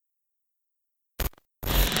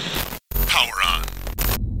Power on.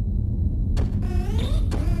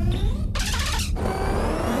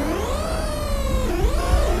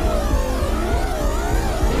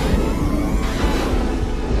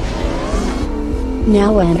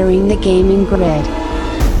 Now entering the gaming grid.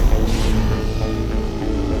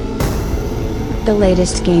 The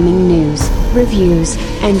latest gaming news, reviews,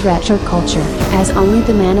 and retro culture, as only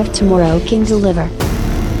the man of tomorrow can deliver.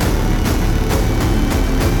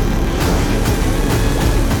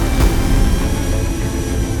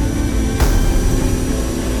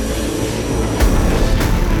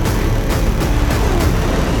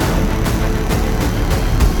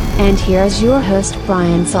 And here's your host,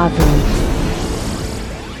 Brian Sovereign.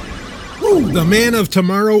 The man of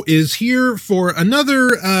tomorrow is here for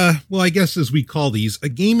another, well, I guess as we call these, a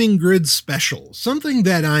Gaming Grid special. Something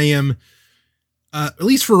that I am, at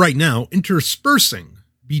least for right now, interspersing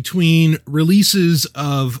between releases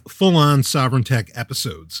of full-on Sovereign Tech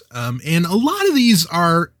episodes. And a lot of these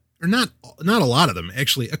are not a lot of them,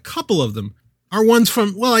 actually, a couple of them are ones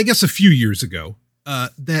from, well, I guess a few years ago,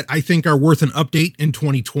 that I think are worth an update in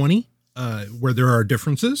 2020, where there are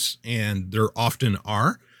differences, and there often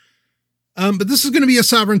are. But this is going to be a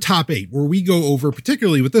Sovereign Top 8, where we go over,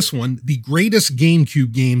 particularly with this one, the greatest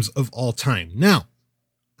GameCube games of all time. Now,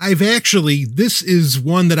 this is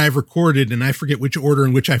one that I've recorded, and I forget which order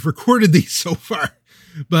in which I've recorded these so far.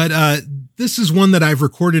 But this is one that I've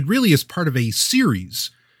recorded really as part of a series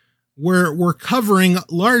where we're covering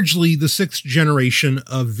largely the 6th generation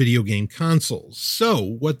of video game consoles. So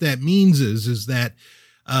what that means is that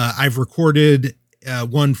I've recorded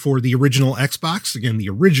one for the original Xbox, again, the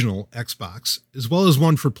original Xbox, as well as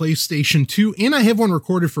one for PlayStation 2, and I have one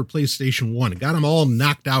recorded for PlayStation 1. I got them all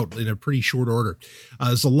knocked out in a pretty short order.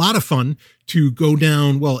 It's a lot of fun to go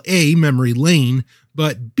down, well, A, memory lane,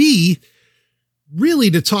 but B, really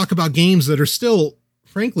to talk about games that are still,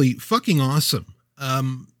 frankly, fucking awesome.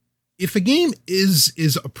 If a game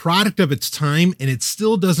is a product of its time and it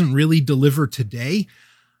still doesn't really deliver today,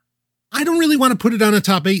 I don't really want to put it on a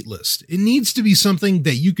top 8 list. It needs to be something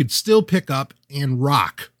that you could still pick up and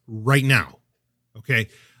rock right now. Okay.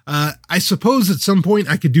 I suppose at some point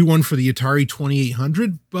I could do one for the Atari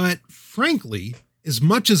 2800, but frankly, as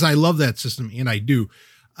much as I love that system, and I do,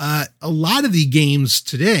 a lot of the games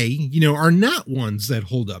today, are not ones that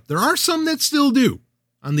hold up. There are some that still do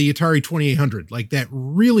on the Atari 2800, like that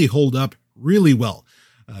really hold up really well.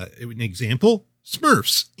 An example,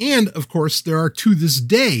 Smurfs. And of course, to this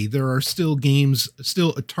day, there are still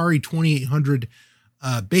Atari 2800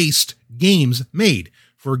 based games made.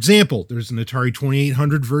 For example, there's an Atari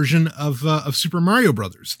 2800 version of Super Mario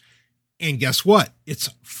Brothers. And guess what? It's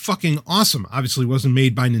fucking awesome. Obviously, it wasn't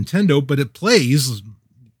made by Nintendo, but it plays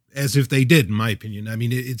as if they did, in my opinion. I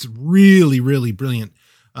mean, it's really, really brilliant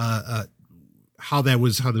how that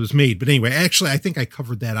was made. But anyway, actually, I think I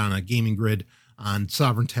covered that on a Gaming Grid on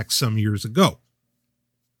Sovereign Tech some years ago.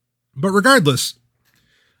 But regardless,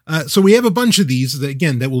 so we have a bunch of these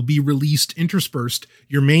that will be released interspersed.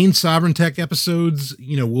 Your main Sovereign Tech episodes,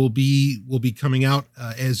 will be coming out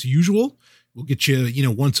as usual. We'll get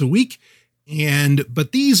you, once a week.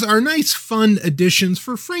 But these are nice, fun additions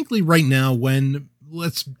for, frankly, right now when,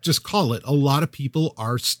 let's just call it, a lot of people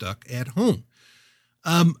are stuck at home.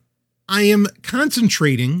 I am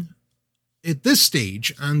concentrating at this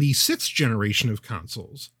stage on the 6th generation of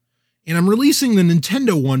consoles. And I'm releasing the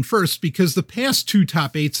Nintendo one first because the past 2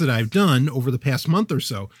 top 8s that I've done over the past month or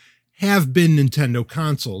so have been Nintendo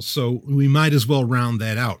consoles. So we might as well round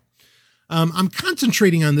that out. I'm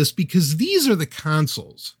concentrating on this because these are the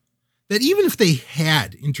consoles that even if they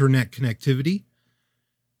had internet connectivity,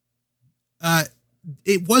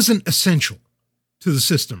 it wasn't essential to the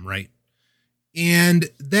system, right? And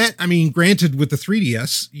that, granted, with the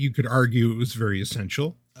 3DS, you could argue it was very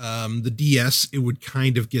essential. The DS, it would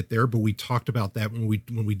kind of get there, but we talked about that when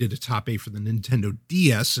we did a top 8 for the Nintendo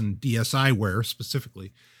DS and DSiWare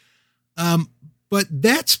specifically. But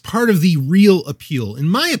that's part of the real appeal, in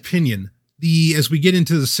my opinion. As we get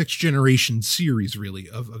into the 6th generation series, really,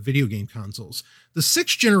 of video game consoles, the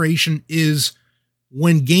 6th generation is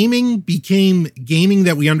when gaming became gaming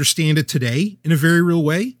that we understand it today in a very real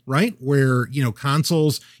way, right? Where,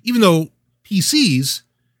 consoles, even though PCs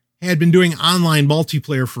had been doing online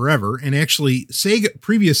multiplayer forever, and actually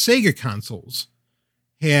previous Sega consoles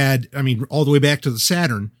had, all the way back to the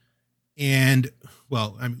Saturn, and,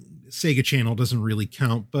 Sega Channel doesn't really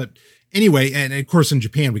count, but anyway, and of course in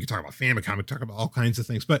Japan, we could talk about Famicom, we could talk about all kinds of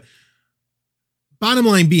things, but bottom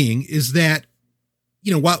line being is that,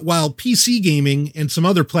 while PC gaming and some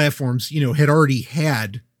other platforms, had already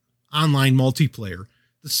had online multiplayer,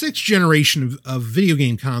 the sixth generation of video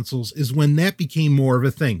game consoles is when that became more of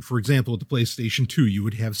a thing. For example, with the PlayStation 2, you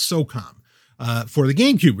would have SOCOM. For the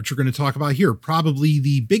GameCube, which we're going to talk about here, probably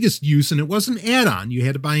the biggest use, and it was an add-on. You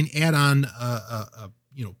had to buy an add-on,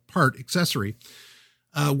 part accessory,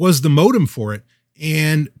 was the modem for it.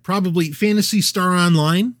 And probably Phantasy Star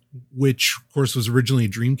Online, which of course was originally a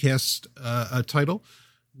Dreamcast title,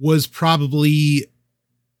 was probably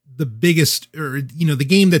the biggest, or, the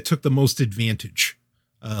game that took the most advantage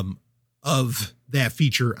of that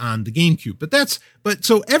feature on the GameCube.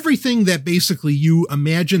 So everything that basically you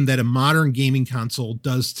imagine that a modern gaming console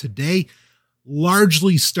does today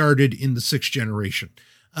largely started in the sixth generation.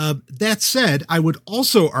 That said, I would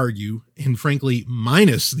also argue, and frankly,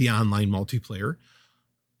 minus the online multiplayer,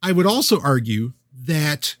 I would also argue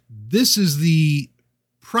that this is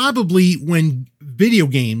probably when video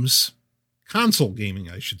games, console gaming,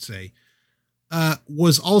 I should say,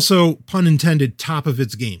 was also, pun intended, top of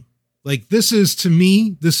its game. Like, to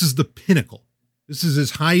me, this is the pinnacle. This is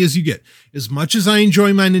as high as you get. As much as I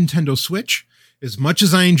enjoy my Nintendo Switch, as much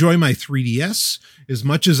as I enjoy my 3DS, as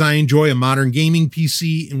much as I enjoy a modern gaming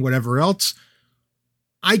PC and whatever else,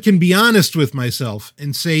 I can be honest with myself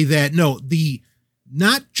and say that no,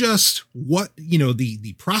 not just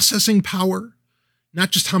the processing power, not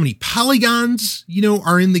just how many polygons,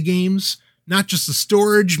 are in the games, not just the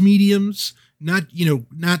storage mediums, not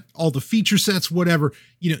all the feature sets, whatever,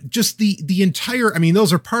 just the entire,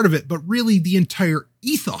 those are part of it, but really the entire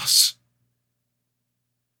ethos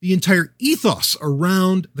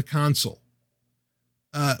around the console,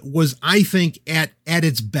 was, I think, at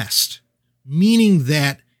its best, meaning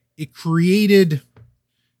that it created,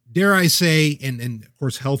 dare I say, and of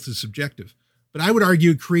course health is subjective, but I would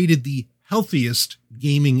argue it created the healthiest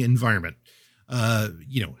gaming environment.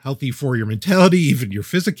 Healthy for your mentality, even your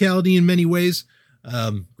physicality in many ways.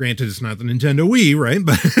 Granted, it's not the Nintendo Wii, right?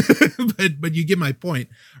 But you get my point,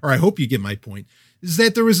 or I hope you get my point, is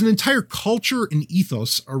that there was an entire culture and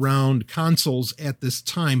ethos around consoles at this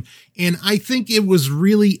time. And I think it was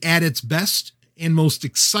really at its best and most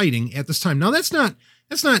exciting at this time. Now that's not,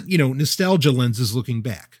 nostalgia lenses looking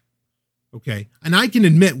back. Okay. And I can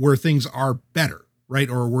admit where things are better, right?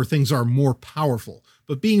 Or where things are more powerful.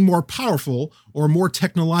 But being more powerful or more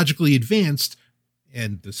technologically advanced,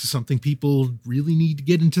 and this is something people really need to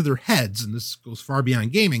get into their heads, and this goes far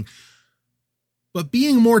beyond gaming, but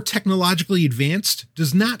being more technologically advanced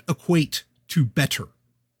does not equate to better.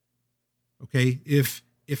 Okay? If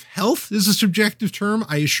health is a subjective term,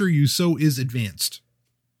 I assure you so is advanced.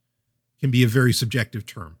 It can be a very subjective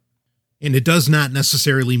term. And it does not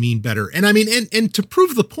necessarily mean better. And and to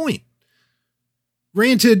prove the point,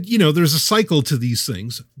 granted, there's a cycle to these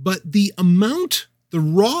things, but the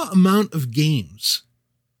raw amount of games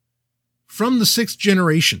from the sixth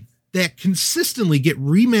generation that consistently get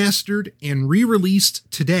remastered and re-released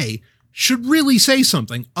today should really say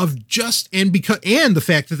something of and the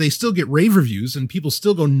fact that they still get rave reviews and people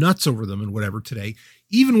still go nuts over them and whatever today,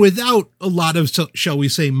 even without a lot of, shall we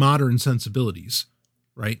say, modern sensibilities,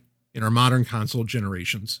 right? In our modern console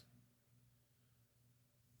generations.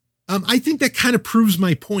 I think that kind of proves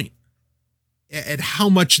my point at how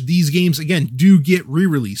much these games, again, do get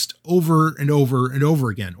re-released over and over and over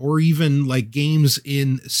again, or even like games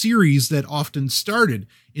in series that often started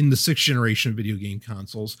in the sixth generation of video game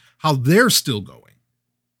consoles, how they're still going.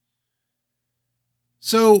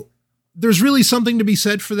 So there's really something to be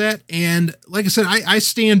said for that. And like I said, I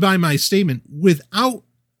stand by my statement without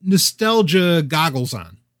nostalgia goggles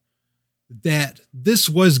on, that this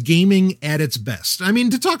was gaming at its best.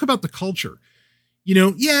 To talk about the culture,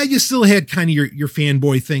 you still had kind of your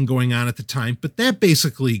fanboy thing going on at the time, but that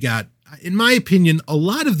basically got, in my opinion, a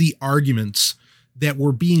lot of the arguments that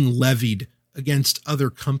were being levied against other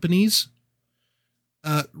companies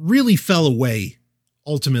really fell away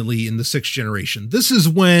ultimately in the sixth generation. This is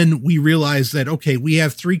when we realized that, okay, we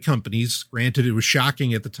have three companies. Granted, it was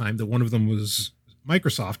shocking at the time that one of them was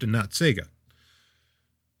Microsoft and not Sega.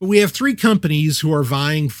 But we have three companies who are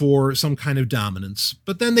vying for some kind of dominance,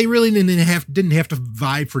 but then they really didn't have to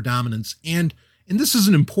vie for dominance. And this is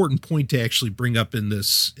an important point to actually bring up in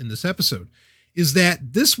this episode, is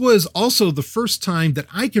that this was also the first time that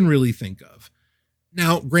I can really think of.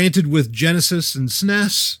 Now, granted, with Genesis and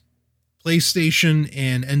SNES, PlayStation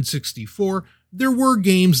and N64, there were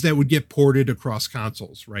games that would get ported across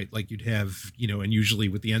consoles, right? Like you'd have, and usually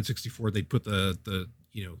with the N64, they'd put the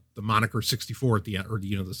moniker 64 at the end, or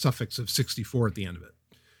the suffix of 64 at the end of it,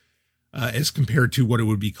 as compared to what it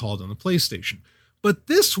would be called on the PlayStation. But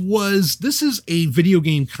this is a video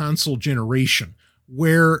game console generation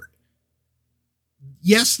where,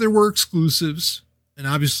 yes, there were exclusives, and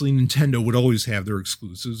obviously Nintendo would always have their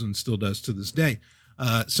exclusives and still does to this day.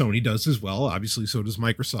 Sony does as well. Obviously, so does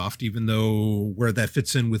Microsoft, even though where that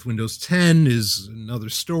fits in with Windows 10 is another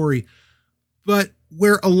story. But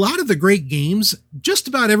where a lot of the great games, just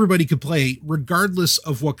about everybody could play, regardless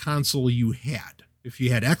of what console you had. If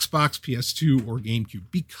you had Xbox, PS2, or GameCube,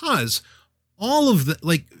 because all of the,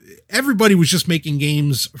 like, everybody was just making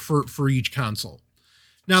games for each console.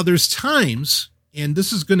 Now, there's times, and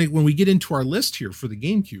this is going to, when we get into our list here for the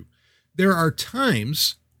GameCube, there are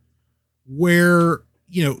times where,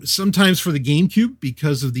 you know, sometimes for the GameCube,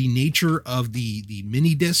 because of the nature of the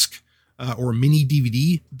mini disc or mini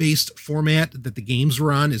DVD based format that the games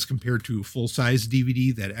were on as compared to a full-size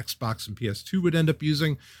DVD that Xbox and PS2 would end up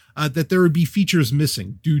using, that there would be features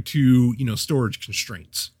missing due to, you know, storage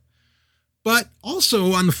constraints. But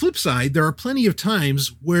also on the flip side, there are plenty of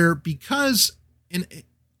times where because,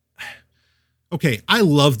 okay, I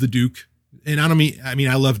love the Duke, and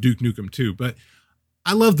I love Duke Nukem too, but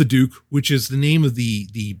I love the Duke, which is the name of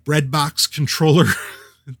the Breadbox controller,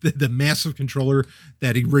 the massive controller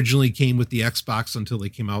that originally came with the Xbox until they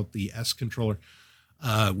came out the S controller,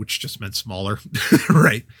 which just meant smaller,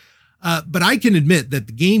 right? But I can admit that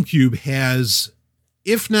the GameCube has,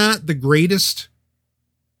 if not the greatest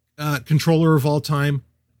controller of all time,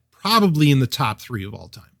 probably in the top 3 of all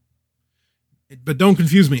time. But don't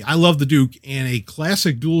confuse me. I love the Duke, and a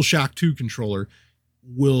classic DualShock 2 controller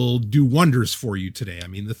will do wonders for you today. I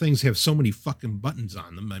mean, the things have so many fucking buttons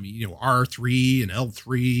on them. I mean, you know, R3 and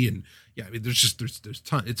L3, and yeah, I mean, there's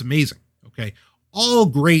ton. It's amazing. Okay. All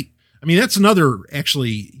great. I mean, that's another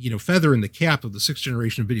actually, you know, feather in the cap of the 6th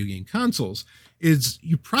generation of video game consoles is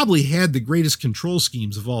you probably had the greatest control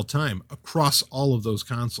schemes of all time across all of those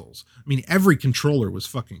consoles. I mean, every controller was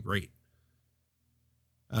fucking great.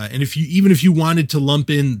 And if you wanted to lump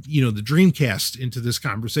in, you know, the Dreamcast into this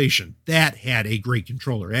conversation, that had a great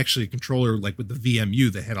controller, actually a controller like with the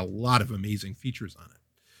VMU that had a lot of amazing features on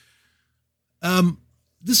it.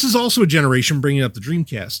 This is also a generation, bringing up the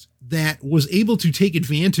Dreamcast, that was able to take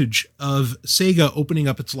advantage of Sega opening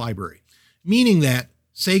up its library, meaning that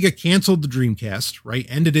Sega canceled the Dreamcast, right?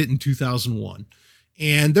 Ended it in 2001.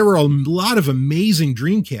 And there were a lot of amazing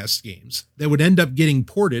Dreamcast games that would end up getting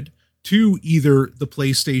ported to either the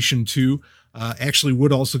PlayStation 2, actually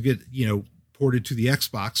would also get, you know, ported to the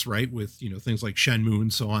Xbox, right? With, you know, things like Shenmue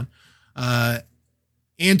and so on,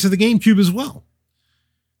 and to the GameCube as well.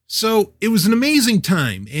 So it was an amazing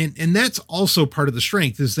time. And that's also part of the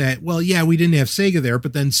strength is that, well, yeah, we didn't have Sega there,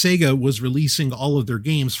 but then Sega was releasing all of their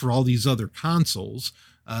games for all these other consoles.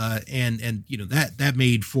 And you know, that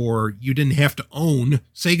made for, you didn't have to own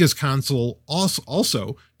Sega's console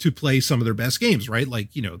also to play some of their best games, right?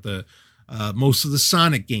 Like, you know, the most of the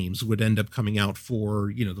Sonic games would end up coming out for,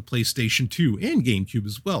 you know, the PlayStation 2 and GameCube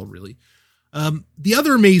as well, really. The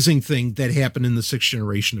other amazing thing that happened in the 6th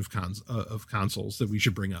generation of consoles that we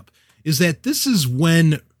should bring up is that this is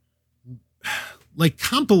when, like,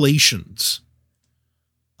 compilations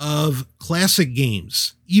of classic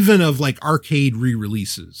games, even of like arcade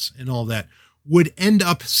re-releases and all that, would end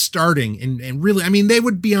up starting and really, I mean, they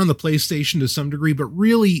would be on the PlayStation to some degree, but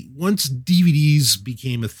really once DVDs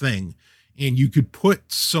became a thing and you could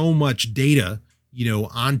put so much data, you know,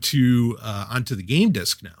 onto the game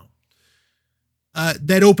disc now,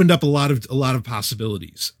 that opened up a lot of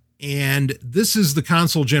possibilities. And this is the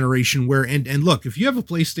console generation where, and look, if you have a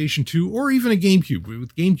PlayStation 2 or even a GameCube,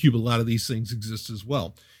 with GameCube, a lot of these things exist as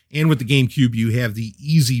well. And with the GameCube, you have the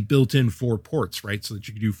easy built-in 4 ports, right? So that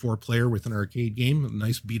you can do 4-player with an arcade game, a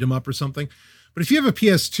nice beat 'em up or something. But if you have a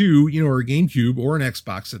PS2, you know, or a GameCube or an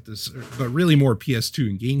Xbox at this, but really more PS2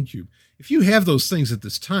 and GameCube, if you have those things at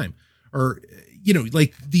this time, or, you know,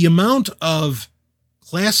 like the amount of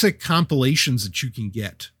classic compilations that you can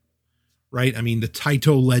get, right? I mean, the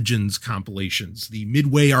Taito Legends compilations, the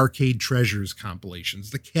Midway Arcade Treasures compilations,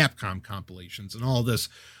 the Capcom compilations, and all this.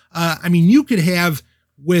 I mean, you could have,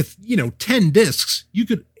 with, you know, 10 discs, you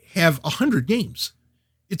could have 100 games.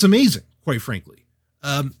 It's amazing, quite frankly.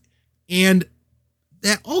 And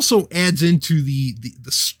that also adds into the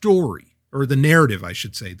story, or the narrative, I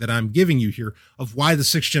should say, that I'm giving you here of why the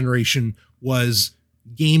 6th generation was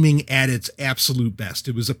gaming at its absolute best.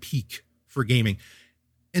 It was a peak for gaming.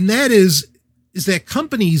 And that is that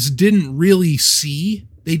companies didn't really see,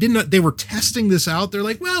 they were testing this out. They're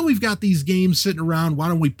like, well, we've got these games sitting around. Why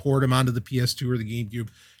don't we port them onto the PS2 or the GameCube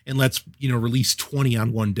and let's, you know, release 20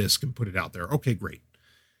 on one disc and put it out there. Okay, great.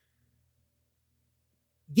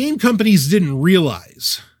 Game companies didn't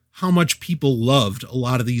realize how much people loved a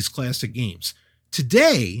lot of these classic games.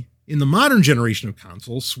 Today, in the modern generation of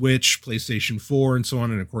consoles, Switch, PlayStation 4, and so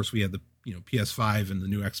on, and of course we have the, you know, PS5 and the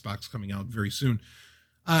new Xbox coming out very soon.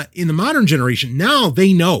 In the modern generation, now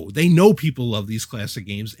they know people love these classic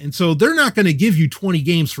games. And so they're not going to give you 20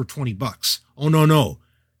 games for $20. Oh, no.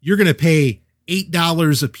 You're going to pay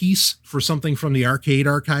 $8 a piece for something from the arcade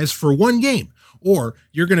archives for one game, or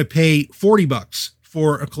you're going to pay $40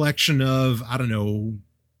 for a collection of, I don't know,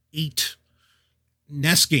 8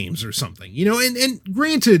 NES games or something, and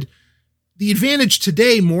granted, the advantage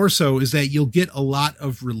today more so is that you'll get a lot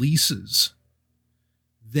of releases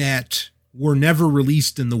that were never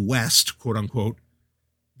released in the West, quote unquote,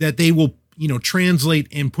 that they will, translate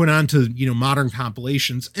and put onto, modern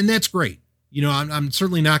compilations. And that's great. I'm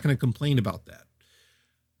certainly not going to complain about that.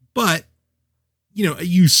 But,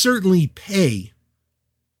 you certainly pay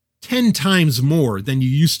 10 times more than you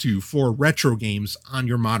used to for retro games on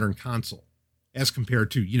your modern console, as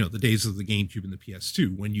compared to, the days of the GameCube and the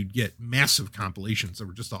PS2, when you'd get massive compilations that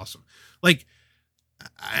were just awesome. Like,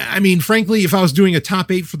 I mean, frankly, if I was doing a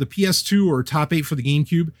top 8 for the PS2 or a top 8 for the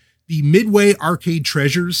GameCube, the Midway Arcade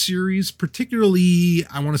Treasures series, particularly,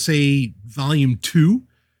 I want to say Volume 2,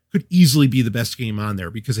 could easily be the best game on there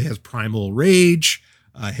because it has Primal Rage,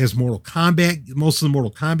 has Mortal Kombat, most of the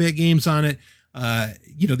Mortal Kombat games on it,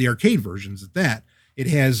 the arcade versions at that. It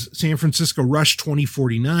has San Francisco Rush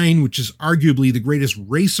 2049, which is arguably the greatest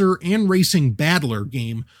racer and racing battler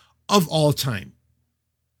game of all time.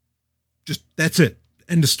 Just, that's it.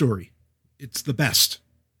 End of story. It's the best.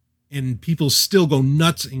 And people still go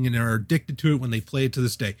nuts and are addicted to it when they play it to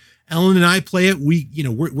this day. Ellen and I play it.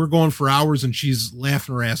 We're going for hours and she's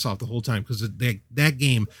laughing her ass off the whole time because that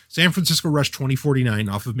game, San Francisco Rush 2049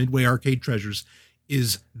 off of Midway Arcade Treasures,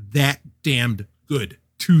 is that damned good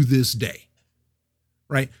to this day.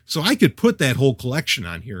 Right? So I could put that whole collection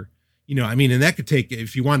on here. And that could take,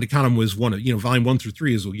 if you wanted to count them as one of, volume 1 through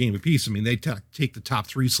 3 is a game apiece. They take the top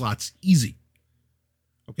 3 slots easy.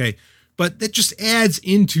 Okay. But that just adds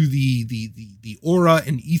into the aura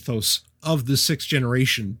and ethos of the 6th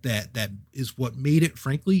generation that is what made it,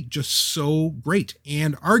 frankly, just so great.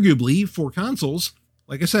 And arguably for consoles,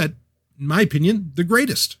 like I said, in my opinion, the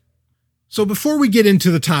greatest. So before we get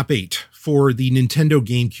into the top 8 for the Nintendo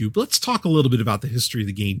GameCube, let's talk a little bit about the history of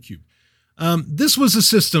the GameCube. This was a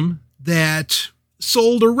system that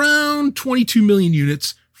sold around 22 million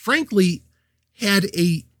units, frankly, had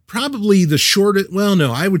probably the shortest, well,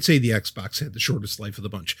 no, I would say the Xbox had the shortest life of the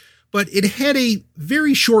bunch, but it had a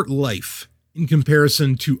very short life in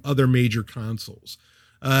comparison to other major consoles.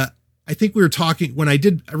 I think we were talking, when I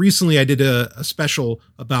did a special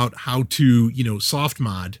about how to, soft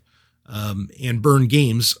mod and burn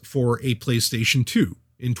games for a PlayStation 2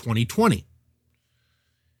 in 2020.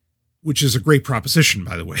 Which is a great proposition,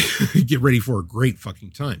 by the way. Get ready for a great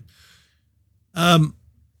fucking time.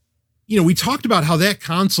 We talked about how that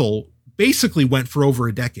console basically went for over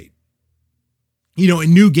a decade.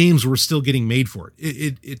 And new games were still getting made for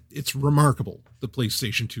it. It's remarkable, the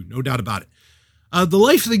PlayStation 2, no doubt about it. The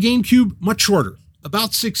life of the GameCube, much shorter,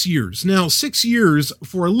 about 6 years. Now, 6 years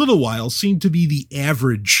for a little while seemed to be the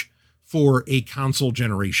average for a console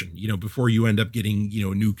generation, before you end up getting,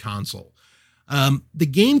 a new console. The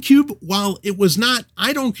GameCube, while it was not,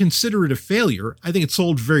 I don't consider it a failure. I think it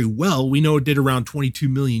sold very well. We know it did around 22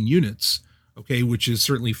 million units, okay, which is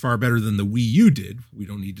certainly far better than the Wii U did. We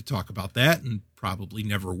don't need to talk about that and probably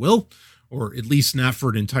never will, or at least not for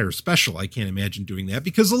an entire special. I can't imagine doing that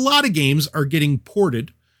because a lot of games are getting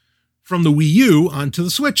ported from the Wii U onto the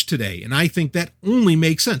Switch today. And I think that only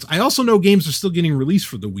makes sense. I also know games are still getting released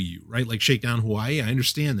for the Wii U, right? Like Shakedown Hawaii. I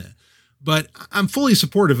understand that. But I'm fully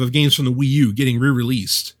supportive of games from the Wii U getting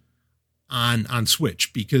re-released on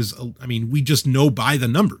Switch because, we just know by the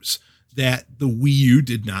numbers that the Wii U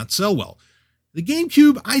did not sell well. The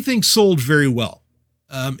GameCube, I think, sold very well.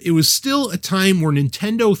 It was still a time where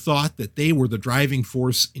Nintendo thought that they were the driving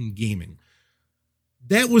force in gaming.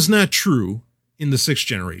 That was not true in the 6th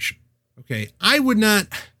generation. Okay, I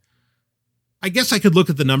guess I could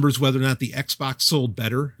look at the numbers, whether or not the Xbox sold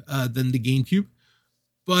better than the GameCube.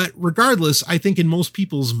 But regardless, I think in most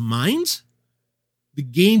people's minds, the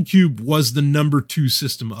GameCube was the number 2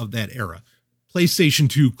 system of that era. PlayStation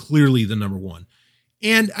 2, clearly the number 1.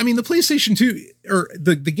 And the PlayStation 2, or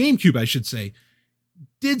the GameCube, I should say,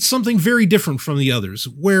 did something very different from the others,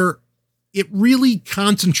 where it really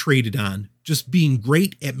concentrated on just being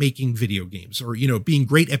great at making video games, or, being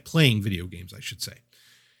great at playing video games, I should say.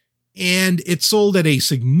 And it sold at a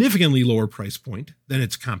significantly lower price point than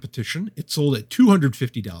its competition. It sold at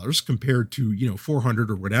 $250 compared to, $400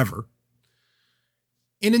 or whatever.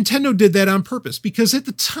 And Nintendo did that on purpose because at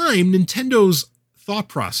the time, Nintendo's thought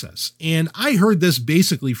process, and I heard this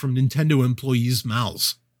basically from Nintendo employees'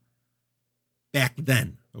 mouths back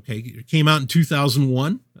then, Okay, it came out in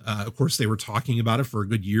 2001. Of course, they were talking about it for a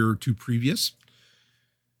good year or two previous.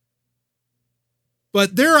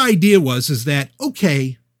 But their idea is that,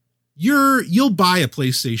 okay, you'll buy a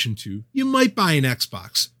PlayStation 2, you might buy an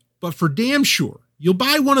Xbox, but for damn sure, you'll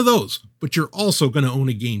buy one of those, but you're also going to own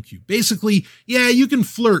a GameCube. Basically, yeah, you can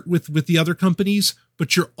flirt with the other companies,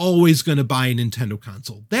 but you're always going to buy a Nintendo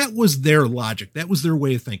console. That was their logic. That was their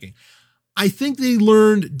way of thinking. I think they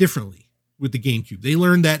learned differently with the GameCube. They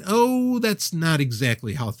learned that, that's not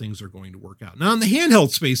exactly how things are going to work out. Now, in the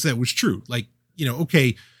handheld space, that was true. Like,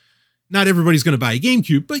 okay, not everybody's going to buy a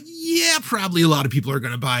GameCube, but yeah, probably a lot of people are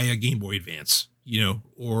going to buy a Game Boy Advance,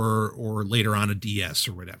 or later on a DS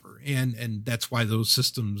or whatever. And that's why those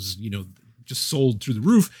systems, just sold through the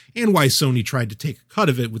roof, and why Sony tried to take a cut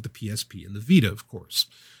of it with the PSP and the Vita, of course.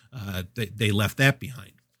 They left that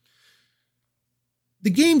behind. The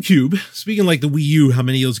GameCube, speaking like the Wii U, how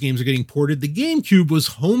many of those games are getting ported, the GameCube was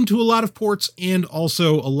home to a lot of ports, and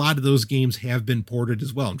also a lot of those games have been ported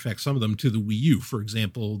as well. In fact, some of them to the Wii U, for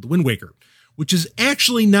example, The Wind Waker, which is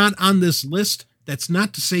actually not on this list. That's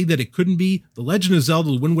not to say that it couldn't be. The Legend of Zelda,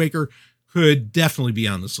 The Wind Waker could definitely be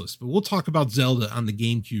on this list, but we'll talk about Zelda on the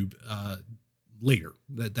GameCube later.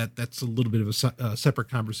 That's a little bit of a separate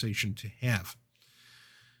conversation to have.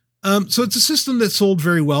 So it's a system that sold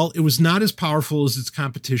very well. It was not as powerful as its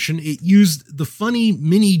competition. It used the funny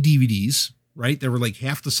mini DVDs, right? They were like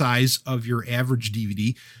half the size of your average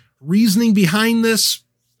DVD. Reasoning behind this,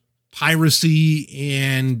 piracy,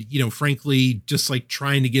 and, frankly, just like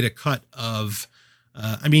trying to get a cut of,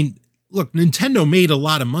 look, Nintendo made a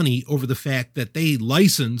lot of money over the fact that they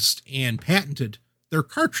licensed and patented their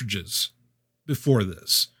cartridges before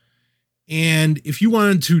this. And if you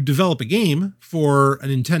wanted to develop a game for a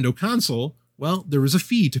Nintendo console, well, there was a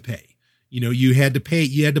fee to pay. You had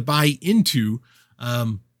to buy into,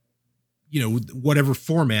 whatever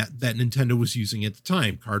format that Nintendo was using at the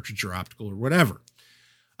time, cartridge or optical or whatever.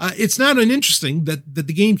 It's not uninteresting that the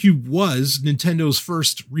GameCube was Nintendo's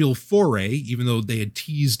first real foray, even though they had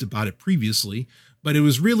teased about it previously, but it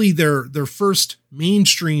was really their first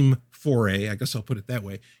mainstream foray, I guess I'll put it that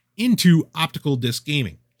way, into optical disc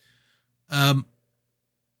gaming.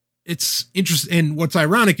 It's interesting. And what's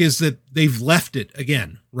ironic is that they've left it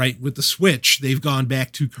again, right? With the Switch, they've gone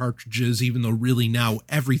back to cartridges, even though really now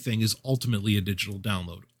everything is ultimately a digital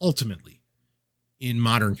download, ultimately in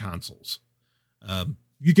modern consoles.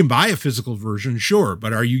 You can buy a physical version, sure,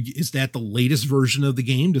 but is that the latest version of the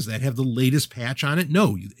game? Does that have the latest patch on it?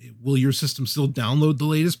 No. Will your system still download the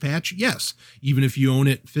latest patch? Yes. Even if you own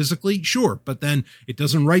it physically, sure. But then it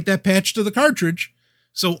doesn't write that patch to the cartridge.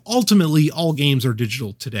 So ultimately, all games are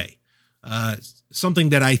digital today. Something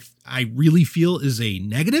that I really feel is a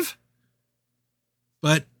negative,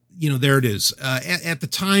 but there it is. At the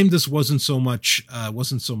time, this wasn't so much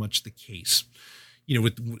the case.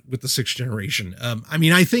 With the sixth generation.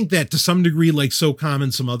 I think that to some degree, like SOCOM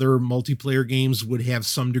and some other multiplayer games would have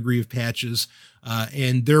some degree of patches,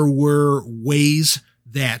 and there were ways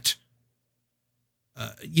that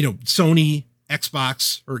Sony,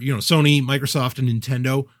 Xbox, or Sony, Microsoft, and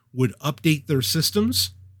Nintendo would update their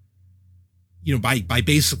systems, by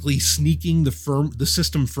basically sneaking the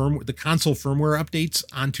console firmware updates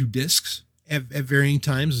onto discs at varying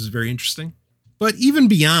times. Is very interesting. But even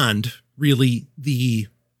beyond really the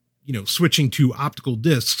switching to optical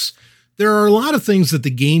discs, there are a lot of things that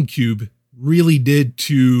the GameCube really did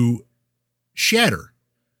to shatter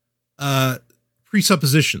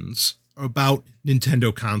presuppositions about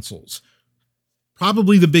Nintendo consoles.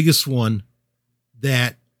 Probably the biggest one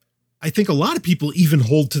that I think a lot of people even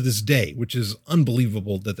hold to this day, which is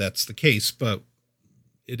unbelievable that that's the case, but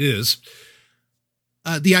it is.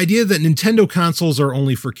 The idea that Nintendo consoles are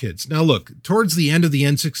only for kids. Now, look, towards the end of the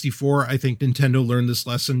N64, I think Nintendo learned this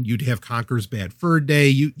lesson. You'd have Conker's Bad Fur Day.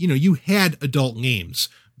 You had adult games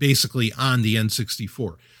basically on the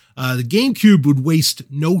N64. The GameCube would waste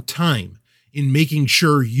no time in making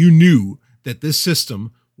sure you knew that this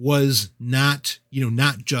system was not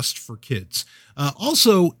just for kids.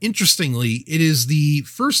 Also, interestingly, it is the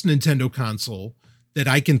first Nintendo console that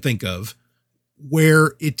I can think of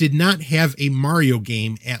where it did not have a Mario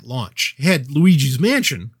game at launch. It had Luigi's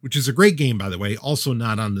Mansion, which is a great game, by the way, also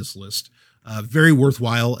not on this list. Very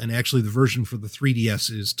worthwhile, and actually the version for the 3DS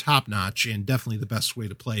is top-notch and definitely the best way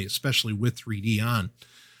to play, especially with 3D on.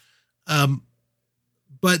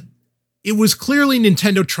 But it was clearly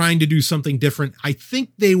Nintendo trying to do something different. I think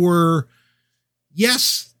they were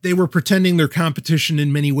pretending their competition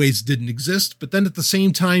in many ways didn't exist, but then at the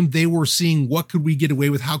same time, they were seeing what could we get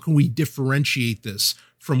away with? How can we differentiate this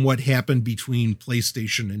from what happened between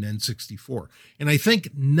PlayStation and N64. And I think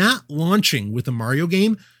not launching with a Mario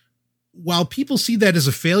game, while people see that as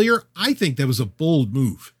a failure, I think that was a bold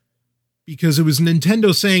move, because it was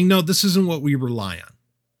Nintendo saying, no, this isn't what we rely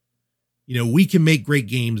on. We can make great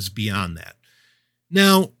games beyond that.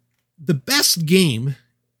 Now, the best game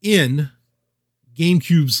in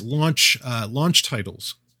GameCube's launch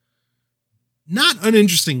titles, not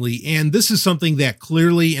uninterestingly, and this is something that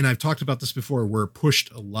clearly, and I've talked about this before, where it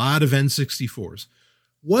pushed a lot of N64s,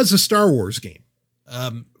 was a Star Wars game.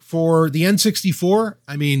 For the N64,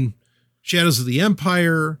 I mean, Shadows of the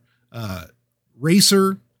Empire,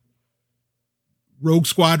 Racer, Rogue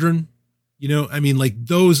Squadron, like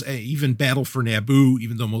those, even Battle for Naboo,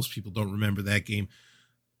 even though most people don't remember that game.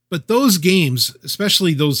 But those games,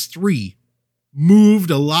 especially those three,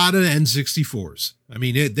 moved a lot of N64s. I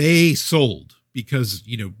mean, they sold because,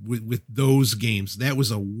 with those games, that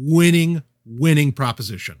was a winning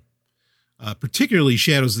proposition. Particularly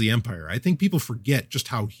Shadows of the Empire. I think people forget just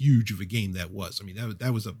how huge of a game that was. I mean,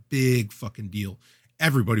 that was a big fucking deal.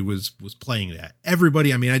 Everybody was playing that.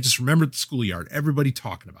 Everybody, I mean, I just remember at the schoolyard, everybody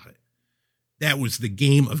talking about it. That was the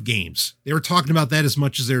game of games. They were talking about that as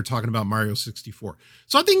much as they were talking about Mario 64.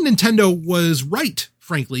 So I think Nintendo was right,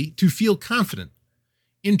 frankly, to feel confident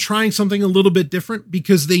in trying something a little bit different,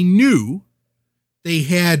 because they knew they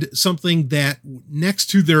had something that,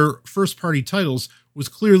 next to their first party titles, was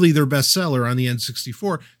clearly their bestseller on the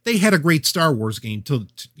N64. They had a great Star Wars game to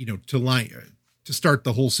start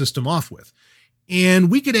the whole system off with.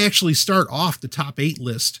 And we could actually start off the top 8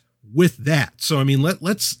 list with that. So, I mean,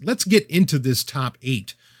 let's get into this top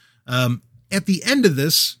 8. At the end of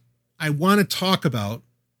this, I want to talk about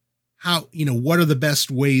how, what are the best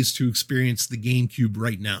ways to experience the GameCube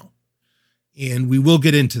right now. And we will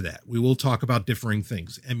get into that. We will talk about differing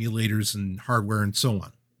things, emulators and hardware and so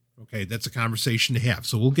on. Okay, that's a conversation to have.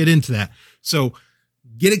 So we'll get into that. So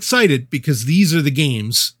get excited, because these are the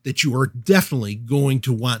games that you are definitely going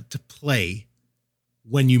to want to play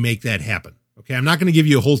when you make that happen. Okay, I'm not going to give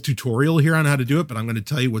you a whole tutorial here on how to do it, but I'm going to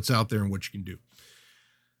tell you what's out there and what you can do.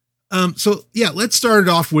 So yeah, let's start it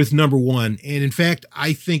off with number 1. And in fact,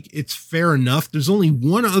 I think it's fair enough. There's only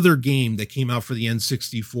one other game that came out for the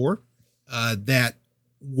N64 that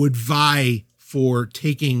would vie for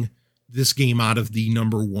taking this game out of the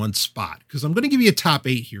number 1 spot, because I'm going to give you a top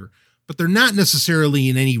 8 here, but they're not necessarily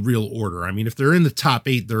in any real order. I mean, if they're in the top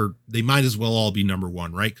 8, they might as well all be number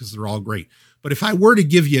 1, right? Because they're all great. But if I were to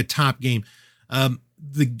give you a top game,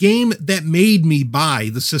 the game that made me buy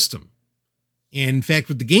the system, and in fact,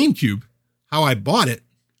 with the GameCube, how I bought it,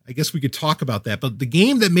 I guess we could talk about that. But the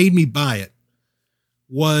game that made me buy it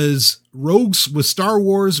was Star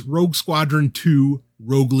Wars Rogue Squadron 2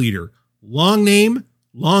 Rogue Leader. Long name,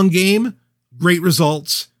 long game, great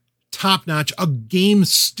results, top notch. A game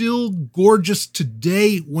still gorgeous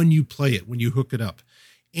today when you play it, when you hook it up.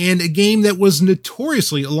 And a game that was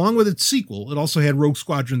notoriously, along with its sequel, it also had Rogue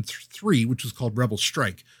Squadron 3, which was called Rebel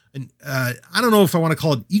Strike. And I don't know if I want to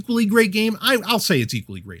call it an equally great game. I'll say it's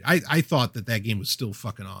equally great. I thought that game was still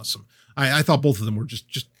fucking awesome. I thought both of them were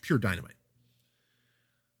just pure dynamite.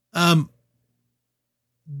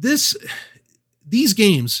 These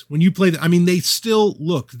games, when you play them, I mean, they still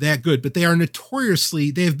look that good, but they have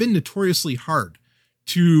been notoriously hard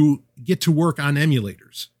to get to work on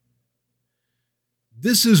emulators.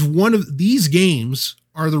 This is one of these games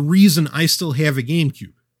are the reason I still have a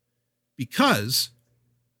GameCube, because,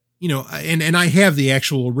 and I have the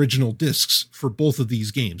actual original discs for both of these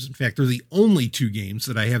games. In fact, they're the only 2 games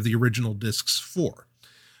that I have the original discs for,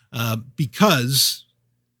 because,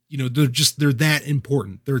 they're that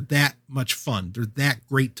important. They're that much fun. They're that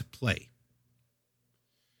great to play.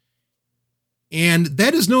 And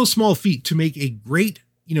that is no small feat to make a great,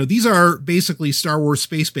 these are basically Star Wars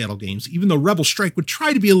space battle games, even though Rebel Strike would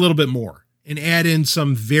try to be a little bit more and add in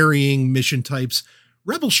some varying mission types.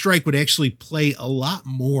 Rebel Strike would actually play a lot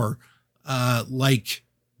more like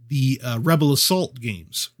the Rebel Assault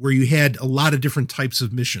games, where you had a lot of different types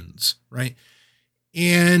of missions, right?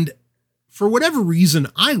 And for whatever reason,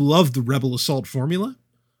 I love the Rebel Assault formula.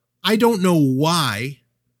 I don't know why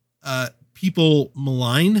people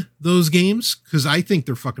malign those games, because I think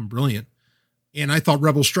they're fucking brilliant. And I thought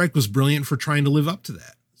Rebel Strike was brilliant for trying to live up to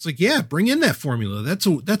that. It's like, yeah, bring in that formula. That's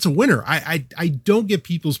a winner. I don't get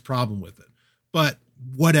people's problem with it, but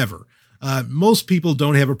whatever. Most people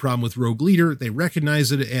don't have a problem with Rogue Leader. They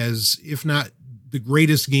recognize it as, if not the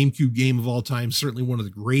greatest GameCube game of all time, certainly one of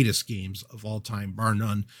the greatest games of all time, bar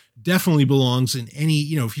none. Definitely belongs in any,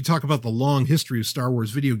 if you talk about the long history of Star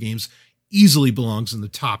Wars video games, easily belongs in the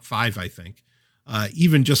top 5, I think,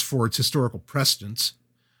 even just for its historical precedence.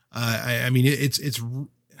 I mean, it's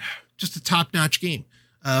just a top-notch game.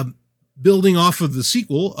 Building off of the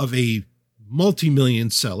sequel of a multi-million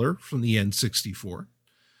seller from the N64.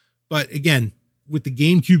 But again, with the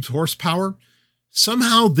GameCube's horsepower,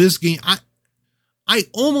 somehow this game, I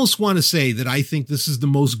almost want to say that I think this is the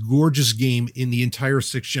most gorgeous game in the entire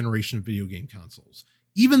 6th generation of video game consoles.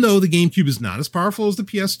 Even though the GameCube is not as powerful as the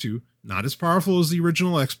PS2, not as powerful as the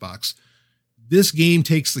original Xbox, this game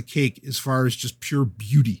takes the cake as far as just pure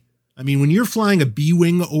beauty. I mean, when you're flying a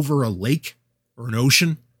B-wing over a lake or an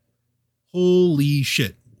ocean, holy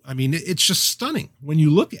shit. I mean, it's just stunning when you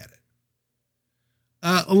look at it.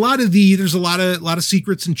 There's a lot of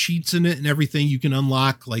secrets and cheats in it and everything. You can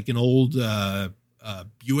unlock like an old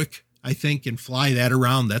Buick, I think, and fly that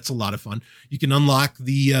around. That's a lot of fun. You can unlock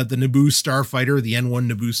the Naboo Starfighter, the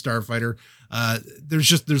N1 Naboo Starfighter.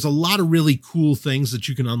 There's a lot of really cool things that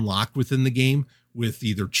you can unlock within the game with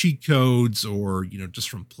either cheat codes or, just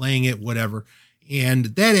from playing it, whatever. And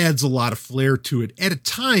that adds a lot of flair to it at a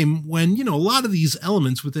time when, a lot of these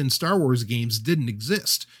elements within Star Wars games didn't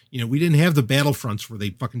exist. We didn't have the Battlefronts where they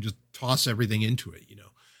fucking just toss everything into it,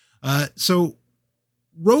 So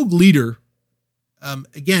Rogue Leader,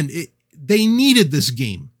 again, they needed this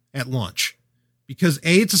game at launch because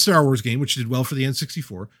A, it's a Star Wars game, which did well for the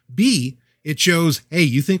N64. B, it shows, hey,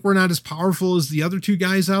 you think we're not as powerful as the other two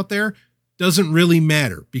guys out there? Doesn't really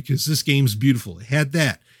matter because this game's beautiful. It had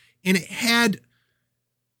that. And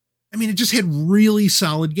it just had really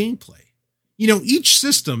solid gameplay. Each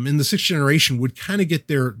system in the 6th generation would kind of get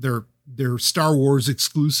their Star Wars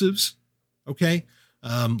exclusives. Okay.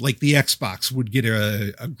 Like the Xbox would get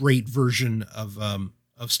a great version of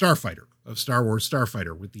Starfighter, of Star Wars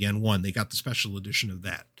Starfighter with the N1. They got the special edition of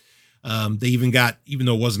that. They even got, even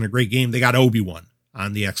though it wasn't a great game, they got Obi-Wan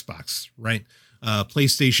on the Xbox, right?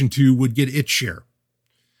 PlayStation 2 would get its share.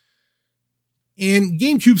 And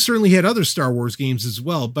GameCube certainly had other Star Wars games as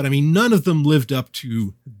well, but I mean, none of them lived up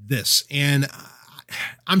to this. And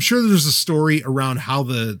I'm sure there's a story around how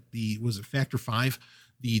was it Factor 5,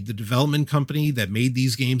 the development company that made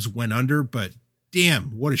these games went under, but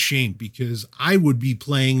damn, what a shame, because I would be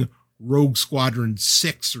playing Rogue Squadron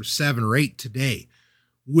 6 or 7 or 8 today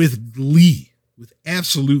with glee, with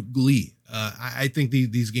absolute glee. I think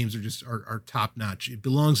these games are top notch. It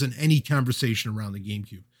belongs in any conversation around the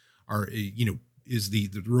GameCube. Is the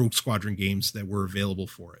Rogue Squadron games that were available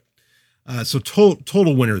for it. So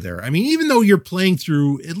total winner there. I mean, even though you're playing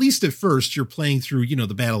through, at least at first, you're playing through,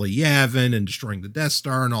 the Battle of Yavin and destroying the Death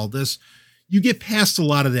Star and all this, you get past a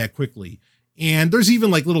lot of that quickly. And there's even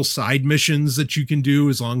like little side missions that you can do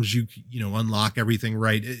as long as you unlock everything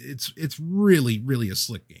right. It's really, really a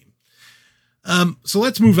slick game. So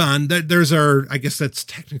let's move on. There's I guess that's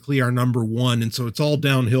technically our number one. And so it's all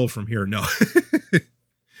downhill from here. No,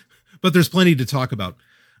 but there's plenty to talk about.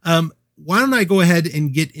 Why don't I go ahead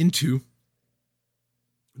and get into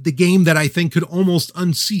the game that I think could almost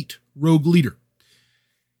unseat Rogue Leader.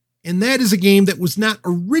 And that is a game that was not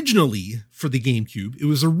originally for the GameCube. It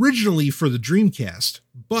was originally for the Dreamcast,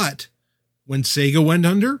 but when Sega went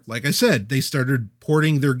under, like I said, they started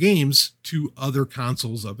porting their games to other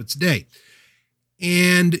consoles of its day.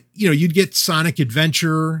 And, you'd get Sonic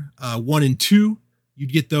Adventure 1 and 2.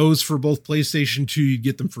 You'd get those for both PlayStation 2. You'd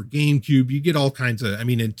get them for GameCube. You get all kinds of,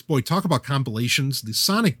 talk about compilations. The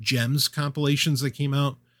Sonic Gems compilations that came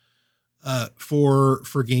out for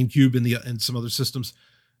GameCube and some other systems.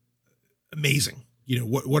 Amazing.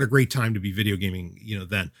 What a great time to be video gaming,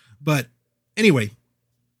 then. But anyway,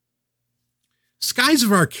 Skies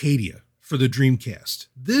of Arcadia for the Dreamcast.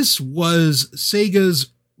 This was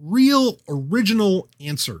Sega's real original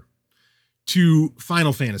answer to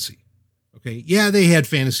Final Fantasy. Okay. Yeah, they had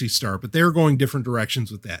Phantasy Star, but they're going different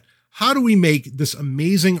directions with that. How do we make this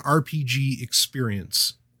amazing RPG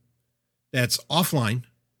experience that's offline?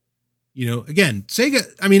 Again, Sega,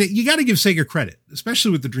 you got to give Sega credit,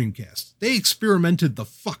 especially with the Dreamcast. They experimented the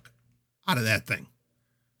fuck out of that thing.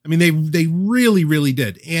 They really, really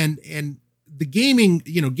did. And the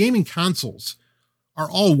gaming consoles are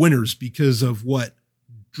all winners because of what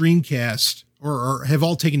Dreamcast or have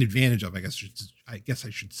all taken advantage of, I guess I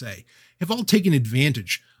should say, have all taken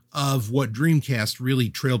advantage of what Dreamcast really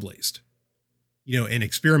trailblazed, and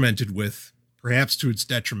experimented with, perhaps to its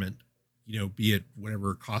detriment, be it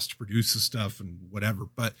whatever it costs to produce the stuff and whatever.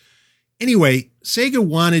 But anyway, Sega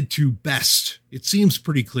wanted to best, it seems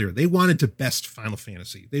pretty clear. They wanted to best Final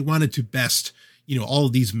Fantasy. They wanted to best, all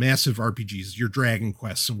of these massive RPGs, your Dragon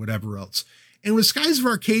Quests and whatever else. And with Skies of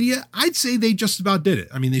Arcadia, I'd say they just about did it.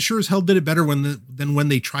 They sure as hell did it better than when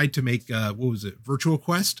they tried to make, Virtual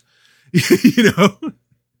Quest,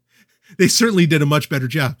 They certainly did a much better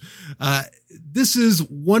job. This is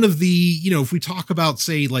one of the, if we talk about,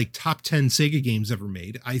 say, like top 10 Sega games ever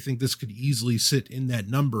made, I think this could easily sit in that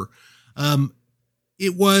number.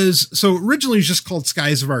 It was, so originally it was just called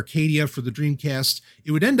Skies of Arcadia for the Dreamcast. It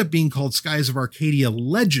would end up being called Skies of Arcadia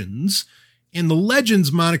Legends. And the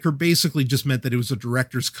Legends moniker basically just meant that it was a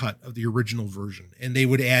director's cut of the original version. And they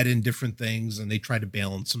would add in different things and they tried to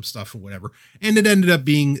balance some stuff and whatever. And it ended up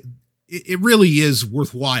being, it really is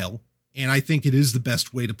worthwhile. And I think it is the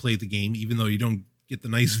best way to play the game, even though you don't get the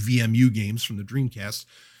nice VMU games from the Dreamcast.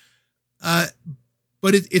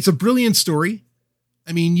 But it's a brilliant story.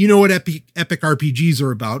 I mean, you know what epic RPGs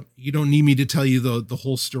are about. You don't need me to tell you the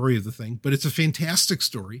whole story of the thing, but it's a fantastic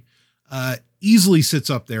story. Easily sits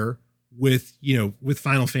up there with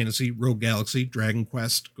Final Fantasy, Rogue Galaxy, Dragon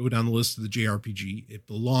Quest, go down the list of the JRPG. It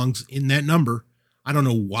belongs in that number. I don't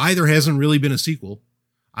know why there hasn't really been a sequel.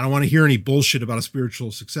 I don't want to hear any bullshit about a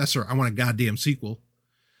spiritual successor. I want a goddamn sequel.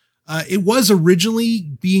 It was originally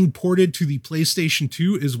being ported to the PlayStation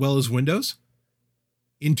 2 as well as Windows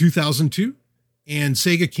in 2002. And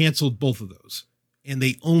Sega canceled both of those, and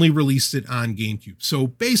they only released it on GameCube. So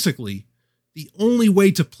basically, the only way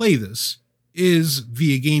to play this is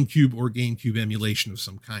via GameCube or GameCube emulation of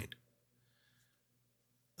some kind.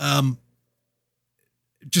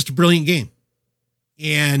 Just a brilliant game.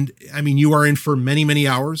 And I mean, you are in for many, many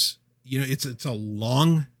hours. It's a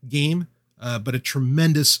long game, but a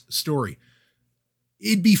tremendous story.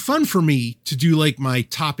 It'd be fun for me to do like my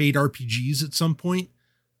top 8 RPGs at some point.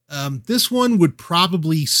 This one would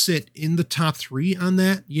probably sit in the top 3 on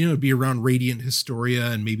that. It'd be around Radiant Historia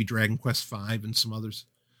and maybe Dragon Quest V and some others,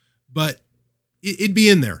 but it'd be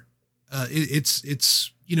in there.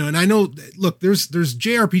 And I know, look, there's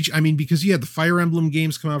JRPG. I mean, because you had the Fire Emblem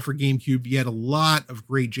games come out for GameCube, you had a lot of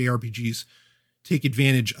great JRPGs take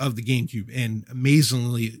advantage of the GameCube, and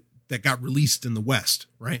amazingly that got released in the West,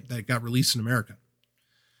 right? That got released in America.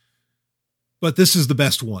 But this is the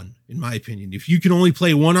best one, in my opinion. If you can only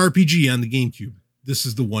play one RPG on the GameCube, this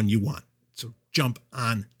is the one you want. So jump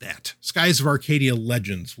on that. Skies of Arcadia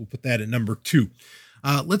Legends. We'll put that at number 2.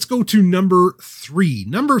 Let's go to number 3.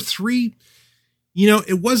 Number 3,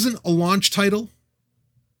 it wasn't a launch title,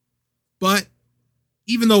 but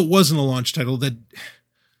even though it wasn't a launch title, and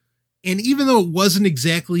even though it wasn't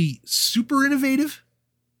exactly super innovative,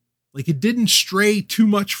 like it didn't stray too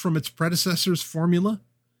much from its predecessor's formula,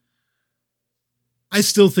 I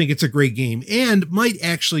still think it's a great game and might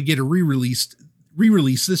actually get a re-release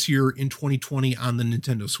this year in 2020 on the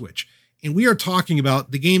Nintendo Switch. And we are talking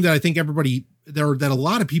about the game that I think that a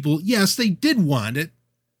lot of people, yes, they did want it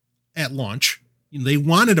at launch. They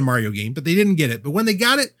wanted a Mario game, but they didn't get it. But when they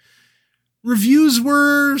got it, reviews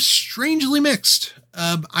were strangely mixed.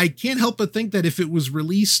 I can't help but think that if it was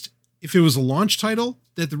a launch title,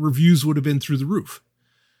 that the reviews would have been through the roof.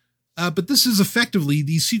 But this is effectively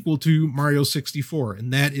the sequel to Mario 64,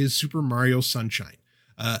 and that is Super Mario Sunshine.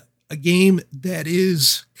 A game that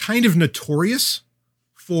is kind of notorious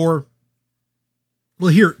for,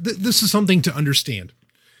 this is something to understand.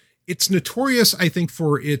 It's notorious, I think,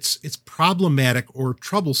 for its problematic or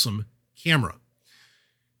troublesome camera.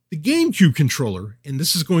 The GameCube controller, and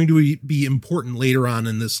this is going to be important later on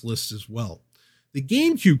in this list as well. The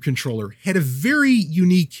GameCube controller had a very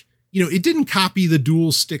unique, it didn't copy the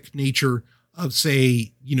dual stick nature of,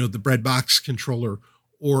 say, the Breadbox controller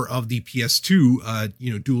or of the PS2,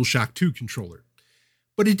 DualShock 2 controller.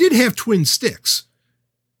 But it did have twin sticks.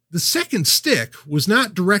 The second stick was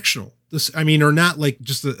not directional. Or not like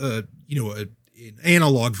just an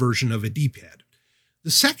analog version of a D-pad.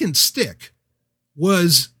 The second stick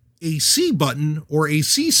was a C button or a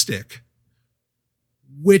C stick,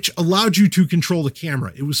 which allowed you to control the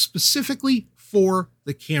camera. It was specifically for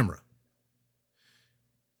the camera.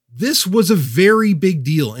 This was a very big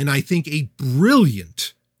deal, and I think a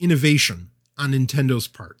brilliant innovation on Nintendo's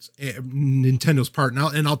part.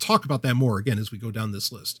 And I'll talk about that more again as we go down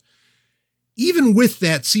this list. Even with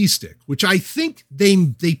that C stick, which I think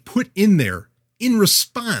they put in there in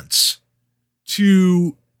response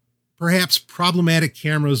to perhaps problematic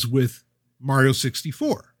cameras with Mario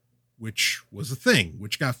 64, which was a thing,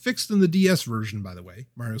 which got fixed in the DS version, by the way,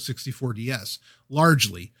 Mario 64 DS,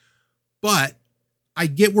 largely. But I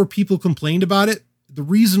get where people complained about it. The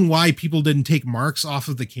reason why people didn't take marks off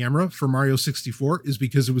of the camera for Mario 64 is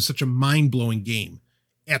because it was such a mind-blowing game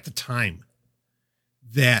at the time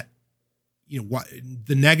that,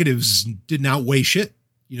 the negatives didn't outweigh shit.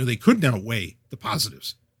 They couldn't outweigh the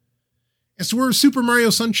positives. As to where Super Mario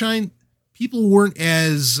Sunshine, people weren't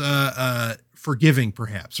as forgiving,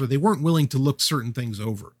 perhaps, or they weren't willing to look certain things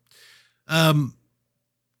over.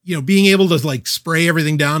 being able to like spray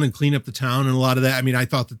everything down and clean up the town and a lot of that. I mean, I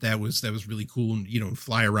thought that was really cool, and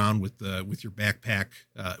fly around with your backpack,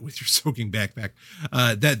 with your soaking backpack.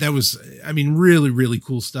 That was, I mean, really, really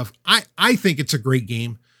cool stuff. I think it's a great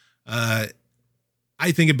game.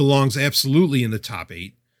 I think it belongs absolutely in the top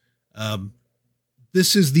 8.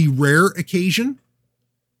 This is the rare occasion,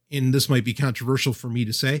 and this might be controversial for me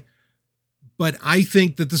to say, but I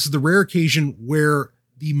think that this is the rare occasion where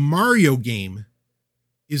the Mario game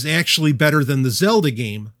is actually better than the Zelda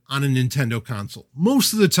game on a Nintendo console.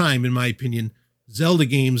 Most of the time, in my opinion, Zelda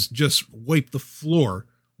games just wipe the floor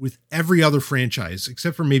with every other franchise,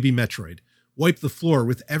 except for maybe Metroid, wipe the floor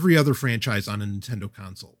with every other franchise on a Nintendo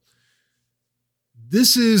console. The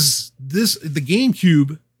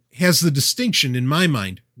GameCube has the distinction in my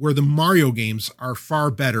mind where the Mario games are far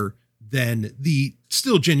better than the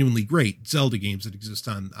still genuinely great Zelda games that exist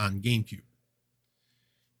on GameCube.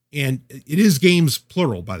 And it is games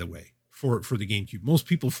plural, by the way, for the GameCube. Most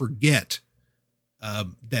people forget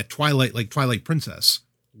that Twilight Princess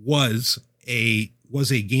was a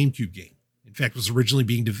GameCube game. In fact, it was originally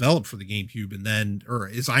being developed for the GameCube, and then, or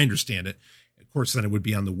as I understand it, of course, then it would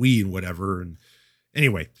be on the Wii and whatever. And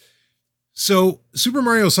anyway, so Super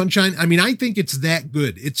Mario Sunshine, I mean, I think it's that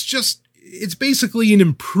good. It's basically an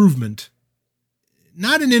improvement,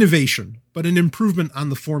 not an innovation, but an improvement on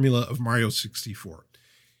the formula of Mario 64.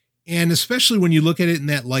 And especially when you look at it in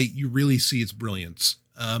that light, you really see its brilliance.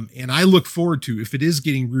 And I look forward to, if it is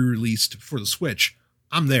getting re-released for the Switch,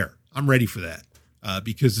 I'm there. I'm ready for that.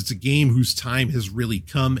 Because it's a game whose time has really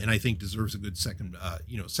come, and I think deserves a good second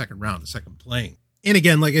round, a second playing. And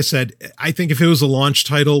again, like I said, I think if it was a launch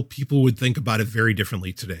title, people would think about it very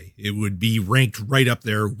differently today. It would be ranked right up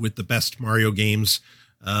there with the best Mario games.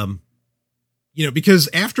 Because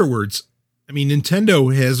afterwards, I mean,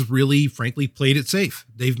 Nintendo has really, frankly, played it safe.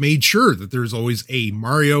 They've made sure that there's always a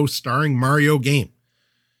Mario starring Mario game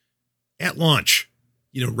at launch,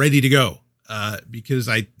 ready to go. Because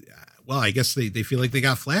I guess they feel like they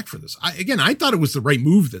got flack for this. I thought it was the right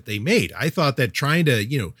move that they made. I thought that trying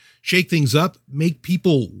to, shake things up, make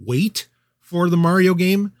people wait for the Mario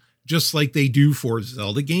game, just like they do for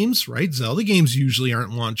Zelda games, right? Zelda games usually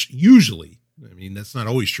aren't launch. Usually, I mean, that's not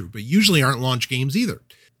always true, but usually aren't launch games either.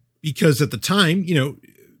 Because at the time,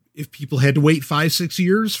 if people had to wait 5-6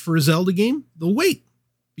 years for a Zelda game, they'll wait.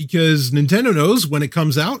 Because Nintendo knows when it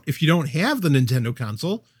comes out, if you don't have the Nintendo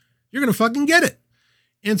console, you're going to fucking get it.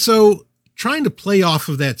 And so trying to play off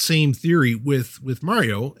of that same theory with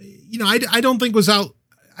Mario, I don't think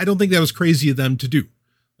that was crazy of them to do.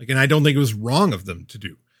 And I don't think it was wrong of them to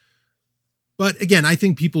do. But again, I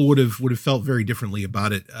think people would have felt very differently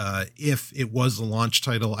about it. If it was a launch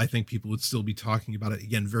title, I think people would still be talking about it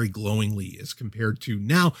again, very glowingly as compared to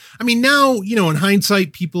now. I mean, now, in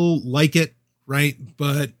hindsight, people like it, right?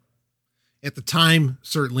 But at the time,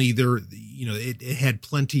 certainly it had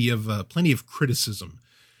plenty of criticism.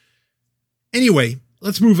 Anyway,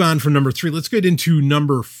 let's move on from number 3. Let's get into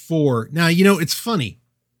number 4. Now, it's funny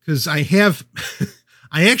because I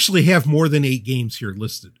actually have more than 8 games here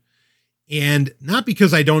listed. And not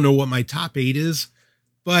because I don't know what my top 8 is,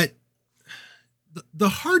 but the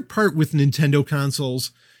hard part with Nintendo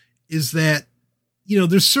consoles is that,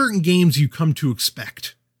 there's certain games you come to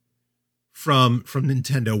expect from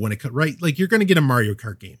Nintendo when it comes, right? Like you're going to get a Mario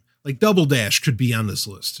Kart game. Like Double Dash could be on this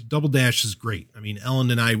list. Double Dash is great. I mean,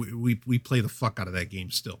 Ellen and I, we play the fuck out of that game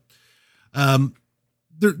still.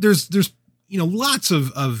 There's lots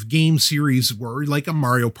of game series where like a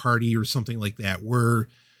Mario Party or something like that, where,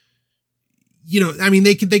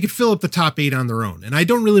 they could fill up the top 8 on their own. And I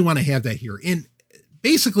don't really want to have that here. And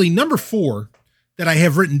basically number 4 that I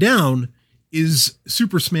have written down is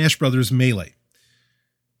Super Smash Brothers Melee.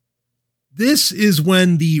 This is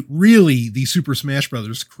when the Super Smash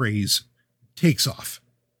Brothers craze takes off.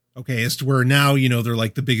 Okay. As to where now, they're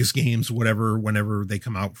like the biggest games, whenever they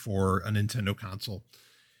come out for a Nintendo console,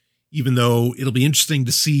 even though it'll be interesting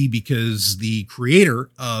to see because the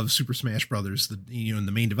creator of Super Smash Brothers, and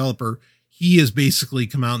the main developer, he has basically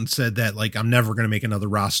come out and said that, like, I'm never going to make another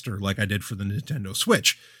roster like I did for the Nintendo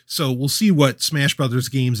Switch. So we'll see what Smash Brothers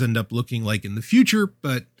games end up looking like in the future.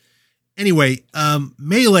 But anyway,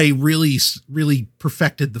 Melee really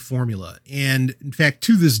perfected the formula. And in fact,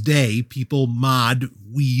 to this day, people mod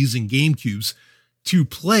Wiis and GameCubes to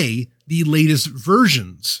play the latest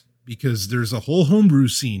versions because there's a whole homebrew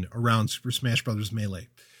scene around Super Smash Brothers Melee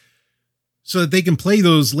so that they can play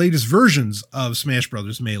those latest versions of Smash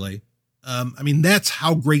Brothers Melee. That's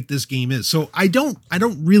how great this game is. So I don't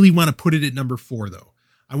really want to put it at number 4 though.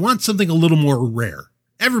 I want something a little more rare.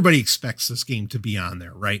 Everybody expects this game to be on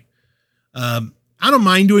there, right? I don't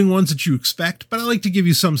mind doing ones that you expect, but I like to give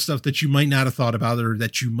you some stuff that you might not have thought about or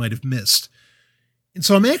that you might have missed. And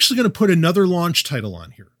so I'm actually going to put another launch title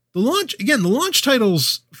on here. The launch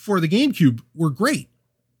titles for the GameCube were great.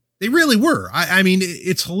 They really were. I mean,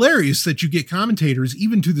 it's hilarious that you get commentators,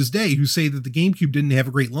 even to this day, who say that the GameCube didn't have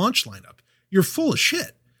a great launch lineup. You're full of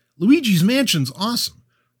shit. Luigi's Mansion's awesome.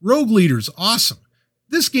 Rogue Leader's awesome.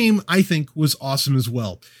 This game, I think, was awesome as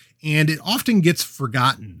well. And it often gets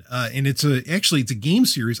forgotten. And it's a game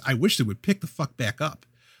series I wish they would pick the fuck back up.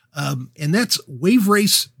 And that's Wave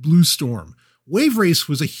Race Blue Storm. Wave Race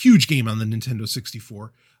was a huge game on the Nintendo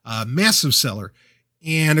 64, massive seller,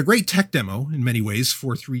 and a great tech demo in many ways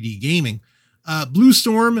for 3D gaming. Blue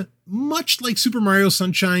Storm, much like Super Mario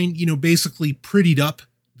Sunshine, basically prettied up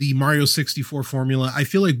the Mario 64 formula. I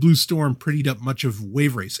feel like Blue Storm prettied up much of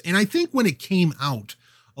Wave Race. And I think when it came out,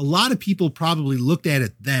 a lot of people probably looked at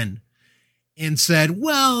it then and said,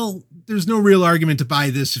 well, there's no real argument to buy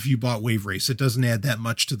this if you bought Wave Race. It doesn't add that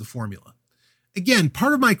much to the formula. Again,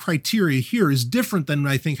 part of my criteria here is different than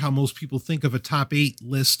I think how most people think of a top 8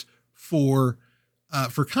 list for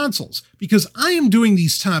consoles, because I am doing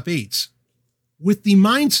these top 8s with the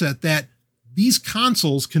mindset that these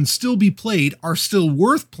consoles can still be played, are still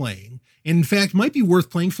worth playing, and in fact might be worth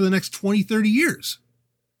playing for the next 20, 30 years.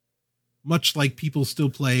 Much like people still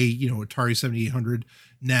play, Atari 7800,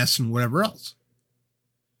 NES, and whatever else.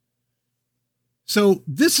 So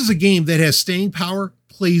this is a game that has staying power,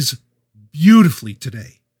 plays beautifully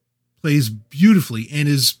today, and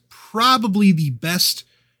is probably the best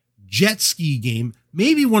jet ski game,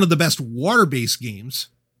 maybe one of the best water-based games,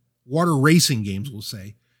 water racing games, we'll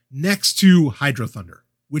say, next to Hydro Thunder,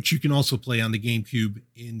 which you can also play on the GameCube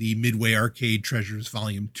in the Midway Arcade Treasures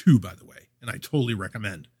Volume 2, by the way, and I totally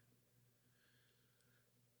recommend.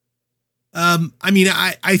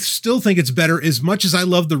 I still think it's better, as much as I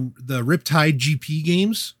love the Riptide GP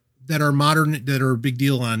games that are modern, that are a big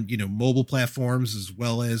deal on, mobile platforms as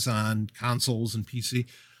well as on consoles and PC.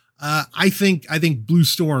 I think Blue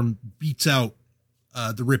Storm beats out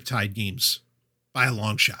the Riptide games by a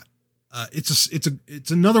long shot.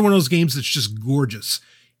 It's another one of those games that's just gorgeous.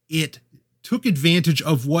 It took advantage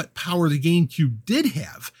of what power the GameCube did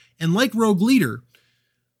have, and like Rogue Leader,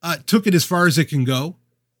 took it as far as it can go.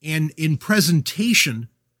 And in presentation,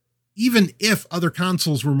 even if other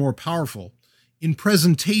consoles were more powerful, in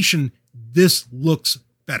presentation, this looks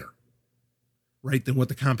better, right, than what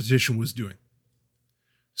the competition was doing.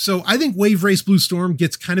 So I think Wave Race Blue Storm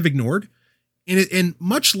gets kind of ignored. And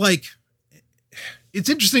much like, it's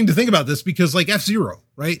interesting to think about this because like F-Zero,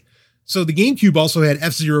 right? So the GameCube also had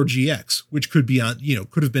F-Zero GX, which could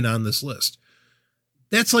have been on this list.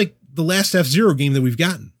 That's like the last F-Zero game that we've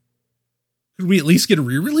gotten. Could we at least get a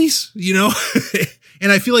re-release?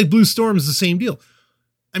 And I feel like Blue Storm is the same deal.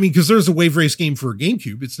 I mean, because there's a Wave Race game for a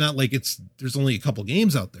GameCube. It's not like there's only a couple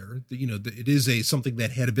games out there. It is something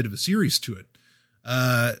that had a bit of a series to it.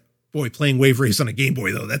 Boy, playing Wave Race on a Game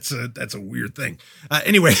Boy though, that's a weird thing.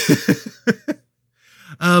 Anyway,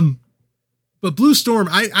 but Blue Storm,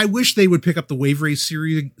 I wish they would pick up the Wave Race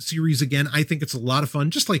series again. I think it's a lot of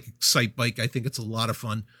fun, just like Excite Bike. I think it's a lot of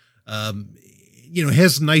fun. It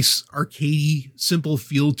has a nice arcadey, simple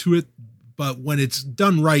feel to it, but when it's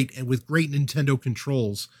done right and with great Nintendo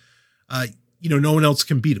controls, no one else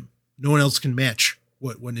can beat them. No one else can match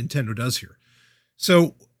what Nintendo does here.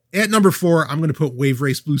 So at number 4, I'm going to put Wave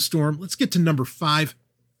Race Blue Storm. Let's get to number 5.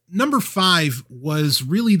 Number 5 was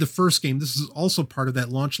really the first game. This is also part of that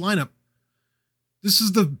launch lineup. This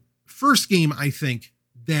is the first game, I think,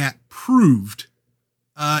 that proved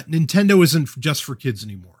Nintendo isn't just for kids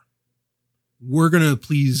anymore. We're going to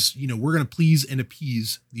please and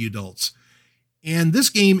appease the adults. And this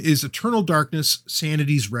game is Eternal Darkness,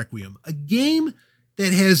 Sanity's Requiem, a game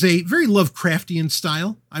that has a very Lovecraftian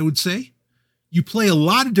style, I would say. You play a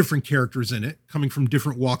lot of different characters in it, coming from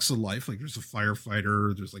different walks of life. Like there's a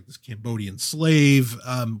firefighter, there's like this Cambodian slave,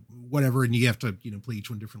 whatever, and you have to, play each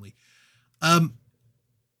one differently.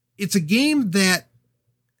 It's a game that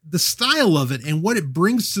the style of it and what it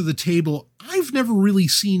brings to the table, I've never really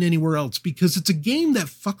seen anywhere else, because it's a game that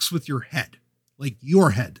fucks with your head, like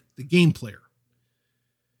your head, the game player,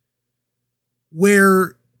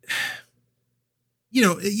 where,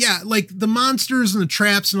 like the monsters and the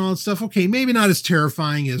traps and all that stuff. Okay, maybe not as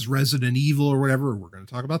terrifying as Resident Evil or whatever. We're going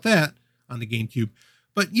to talk about that on the GameCube,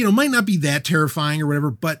 but, might not be that terrifying or whatever.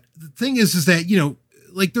 But the thing is that,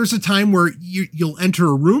 like there's a time where you'll enter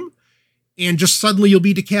a room and just suddenly you'll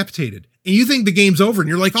be decapitated and you think the game's over and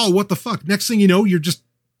you're like, oh, what the fuck? Next thing you know, you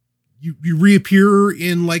reappear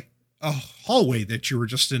in like a hallway that you were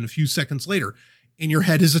just in a few seconds later and your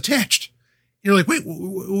head is attached. You're like, wait,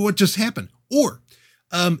 what just happened? Or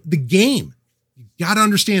the game. You got to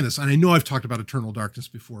understand this. And I know I've talked about Eternal Darkness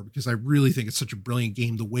before because I really think it's such a brilliant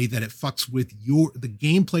game, the way that it fucks with the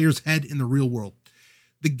game player's head in the real world.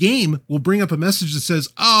 The game will bring up a message that says,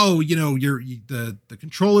 oh, the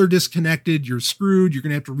controller disconnected, you're screwed, you're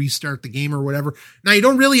going to have to restart the game or whatever. Now, you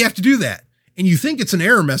don't really have to do that. And you think it's an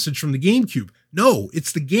error message from the GameCube. No,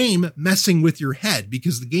 it's the game messing with your head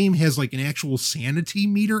because the game has like an actual sanity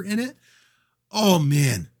meter in it. Oh,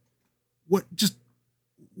 man. What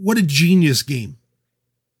a genius game.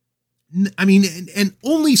 I mean, and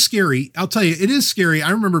only scary. I'll tell you, it is scary.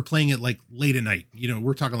 I remember playing it like late at night.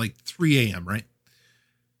 We're talking like 3 a.m., right?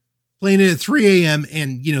 Playing it at 3 a.m.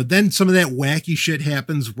 and, then some of that wacky shit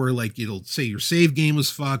happens where like, it'll say your save game was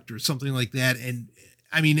fucked or something like that. And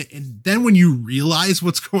I mean, and then when you realize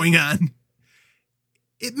what's going on,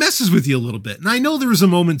 it messes with you a little bit. And I know there was a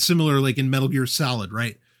moment similar, like in Metal Gear Solid,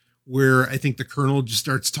 right? Where I think the Colonel just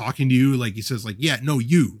starts talking to you. Like he says like, yeah, no,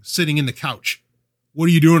 you sitting in the couch. What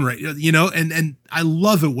are you doing? Right. And I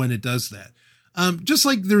love it when it does that. Just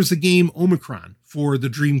like there's the game Omicron for the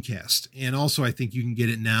Dreamcast. And also I think you can get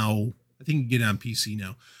it now. I think you can get it on PC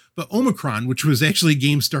now, but Omicron, which was actually a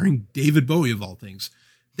game starring David Bowie of all things.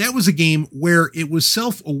 That was a game where it was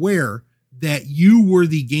self-aware that you were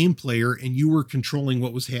the game player and you were controlling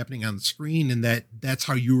what was happening on the screen. And that's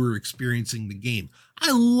how you were experiencing the game.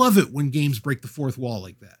 I love it when games break the fourth wall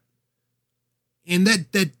like that. And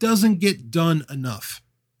that doesn't get done enough.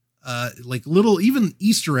 Like little, even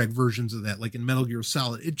Easter egg versions of that, like in Metal Gear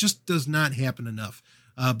Solid, it just does not happen enough.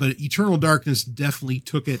 But Eternal Darkness definitely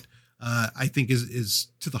took it, I think is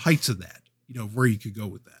to the heights of that, where you could go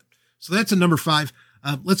with that. So that's a number 5.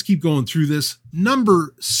 Let's keep going through this.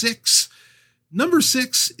 Number 6. Number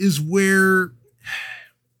 6 is where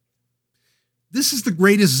this is the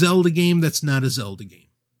greatest Zelda game that's not a Zelda game.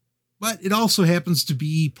 But it also happens to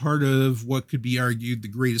be part of what could be argued the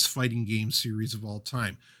greatest fighting game series of all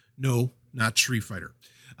time. No, not Street Fighter,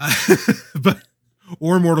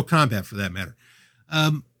 or Mortal Kombat for that matter.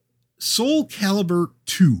 Soul Calibur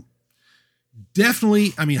 2.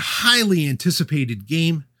 Definitely, highly anticipated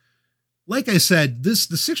game. Like I said, the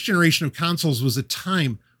 6th generation of consoles was a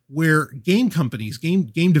time where game companies,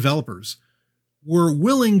 game developers were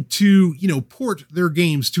willing to, port their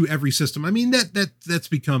games to every system. That's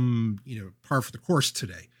become, par for the course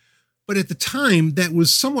today. But at the time, that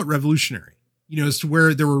was somewhat revolutionary, as to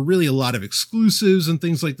where there were really a lot of exclusives and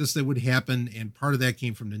things like this that would happen. And part of that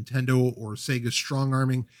came from Nintendo or Sega strong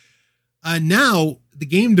arming. Now, the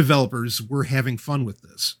game developers were having fun with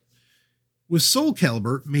this. With Soul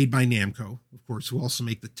Calibur, made by Namco, of course, who also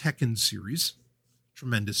make the Tekken series,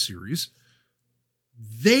 tremendous series,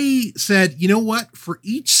 they said, you know what? For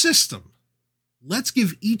each system, let's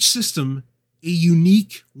give each system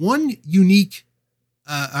one unique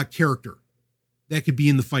character that could be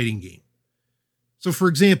in the fighting game. So, for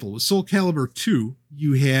example, with Soul Calibur 2,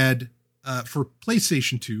 you had, for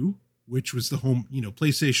PlayStation 2, which was the home,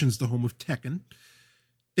 PlayStation's the home of Tekken,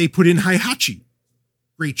 they put in Heihachi.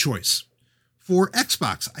 Great choice. For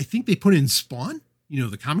Xbox, I think they put in Spawn,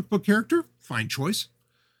 the comic book character. Fine choice.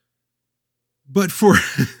 But for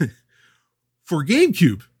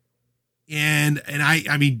GameCube, and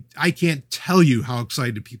I can't tell you how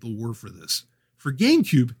excited people were for this. For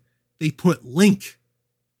GameCube, they put Link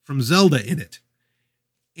from Zelda in it.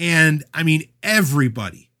 And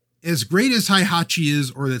everybody, as great as Heihachi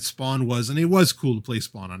is, or that Spawn was, and it was cool to play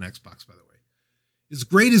Spawn on Xbox, by the way. As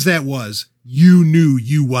great as that was, you knew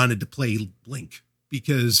you wanted to play Link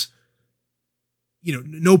because,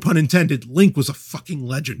 no pun intended, Link was a fucking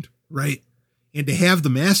legend, right? And to have the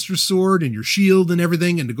Master Sword and your shield and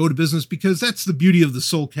everything and to go to business, because that's the beauty of the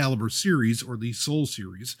Soul Calibur series or the Soul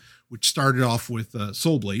series, which started off with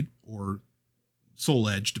Soul Blade or Soul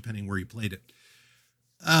Edge, depending where you played it.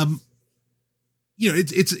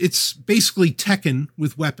 It's basically Tekken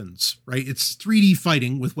with weapons, right? It's 3D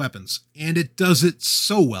fighting with weapons, and it does it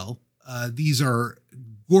so well. These are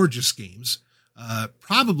gorgeous games.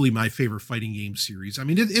 Probably my favorite fighting game series.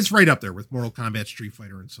 It's right up there with Mortal Kombat, Street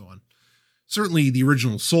Fighter, and so on. Certainly the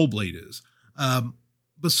original Soul Blade is.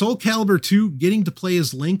 But Soul Calibur 2, getting to play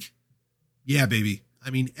as Link, yeah, baby.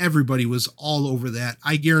 Everybody was all over that.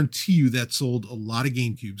 I guarantee you that sold a lot of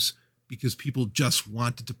GameCubes because people just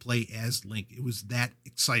wanted to play as Link. It was that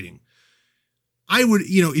exciting. I would,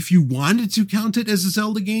 if you wanted to count it as a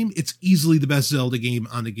Zelda game, it's easily the best Zelda game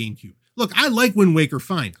on the GameCube. Look, I like Wind Waker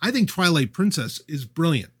fine. I think Twilight Princess is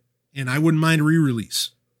brilliant, and I wouldn't mind a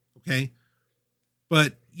re-release. Okay?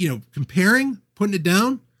 But, putting it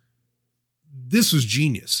down, this was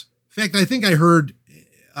genius. In fact, I think I heard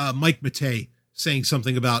Mike Matei saying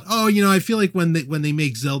something about, oh, I feel like when they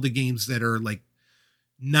make Zelda games that are like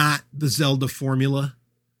not the Zelda formula,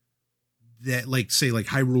 that like say like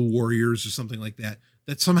Hyrule Warriors or something like that,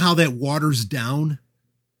 that somehow that waters down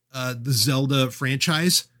the Zelda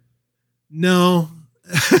franchise. No.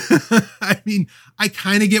 I mean, I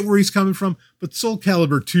kind of get where he's coming from, but Soul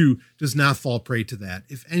Calibur 2 does not fall prey to that.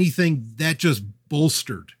 If anything, that just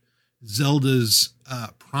bolstered Zelda's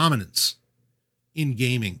prominence in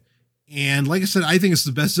gaming. And like I said, I think it's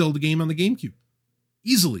the best Zelda game on the GameCube.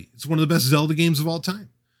 Easily. It's one of the best Zelda games of all time.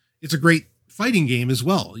 It's a great fighting game as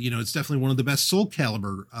well. It's definitely one of the best Soul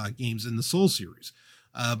Calibur games in the Soul series.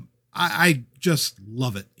 I just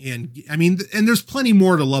love it. And I mean, and there's plenty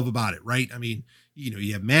more to love about it, right? I mean,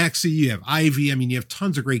 you have Maxie, you have Ivy. I mean, you have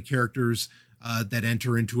tons of great characters that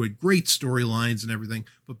enter into it, great storylines and everything.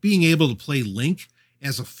 But being able to play Link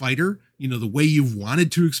as a fighter, the way you've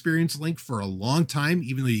wanted to experience Link for a long time,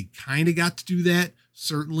 even though you kind of got to do that,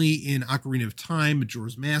 certainly in Ocarina of Time,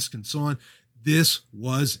 Majora's Mask, and so on. This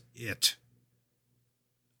was it.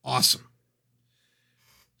 Awesome.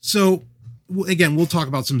 So, again, we'll talk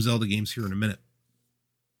about some Zelda games here in a minute.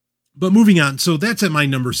 But moving on, so that's at my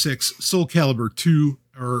number 6, Soul Calibur 2,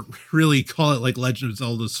 or really call it like Legend of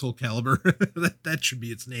Zelda Soul Calibur. that should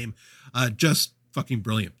be its name. Just fucking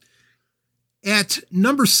brilliant. At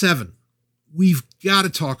number 7, we've got to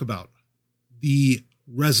talk about the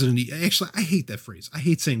Resident Evil. Actually, I hate that phrase. I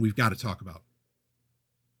hate saying we've got to talk about.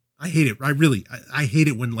 I hate it. I hate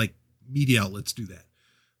it when like media outlets do that.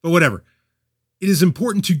 But whatever. It is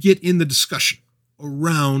important to get in the discussion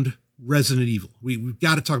around Resident Evil. We've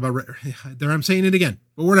got to talk about, there I'm saying it again,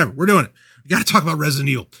 but whatever, we're doing it. We got to talk about Resident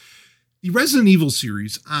Evil. The Resident Evil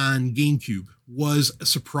series on GameCube was a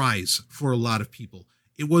surprise for a lot of people.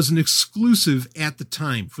 It was an exclusive at the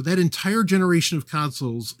time. For that entire generation of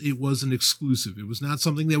consoles, it was an exclusive. It was not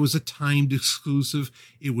something that was a timed exclusive.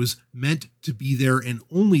 It was meant to be there and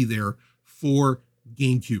only there for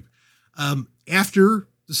GameCube. After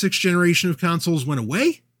the 6th generation of consoles went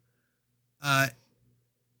away,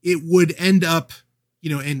 it would end up,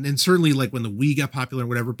 and certainly like when the Wii got popular or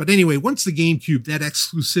whatever. But anyway, once the GameCube, that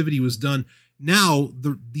exclusivity was done. Now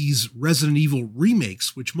these Resident Evil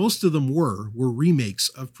remakes, which most of them were remakes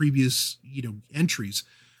of previous, entries,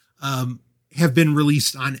 have been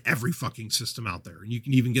released on every fucking system out there. And you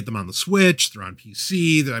can even get them on the Switch. They're on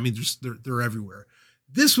PC. They're everywhere.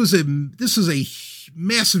 This was a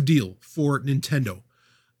massive deal for Nintendo.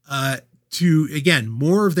 To, again,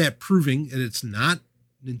 more of that proving that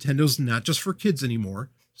Nintendo's not just for kids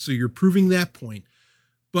anymore. So you're proving that point.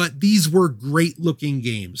 But these were great looking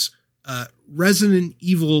games. Resident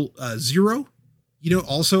Evil 0,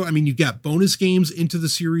 also, I mean, you got bonus games into the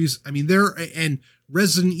series. I mean, and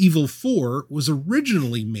Resident Evil 4 was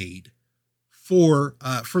originally made for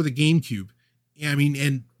the GameCube. I mean,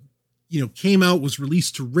 and, came out, was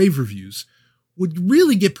released to rave reviews, would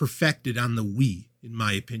really get perfected on the Wii, in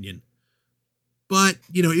my opinion. But,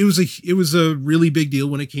 it was a really big deal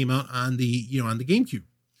when it came out on the GameCube.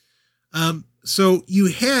 So you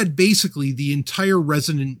had basically the entire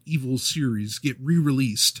Resident Evil series get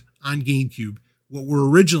re-released on GameCube, what were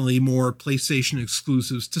originally more PlayStation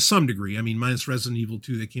exclusives to some degree. I mean, minus Resident Evil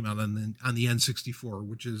 2 that came out on the N64,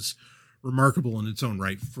 which is remarkable in its own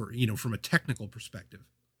right for, from a technical perspective.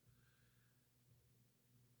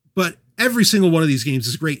 But every single one of these games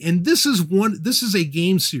is great. And this is a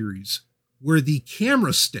game series where the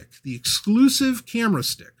camera stick, the exclusive camera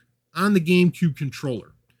stick on the GameCube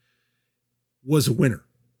controller, was a winner.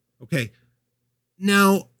 Okay.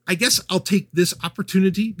 Now, I guess I'll take this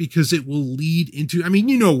opportunity because it will lead into,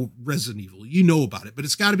 Resident Evil, about it, but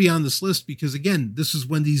it's got to be on this list because, again, this is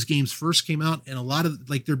when these games first came out, and a lot of,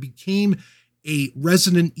 there became a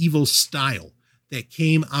Resident Evil style that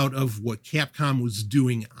came out of what Capcom was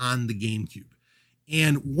doing on the GameCube.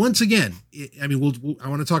 And once again, I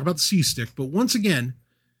want to talk about the C-Stick, but once again,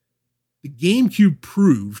 the GameCube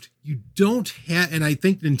proved you don't have, and I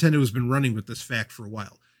think Nintendo has been running with this fact for a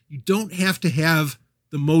while, you don't have to have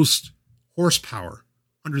the most horsepower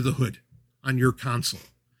under the hood on your console.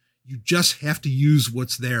 You just have to use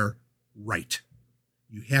what's there right.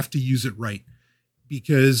 You have to use it right.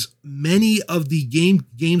 Because many of the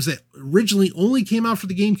games that originally only came out for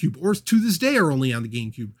the GameCube, or to this day are only on the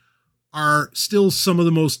GameCube, are still some of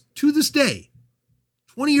the most, to this day,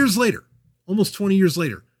 20 years later, almost 20 years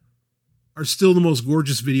later, are still the most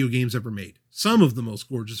gorgeous video games ever made. Some of the most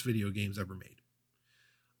gorgeous video games ever made.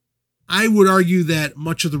 I would argue that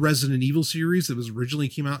much of the Resident Evil series that originally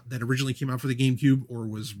came out for the GameCube or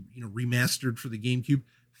was remastered for the GameCube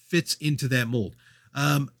fits into that mold.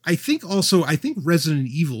 I think Resident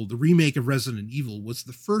Evil, the remake of Resident Evil, was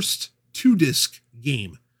the first 2-disc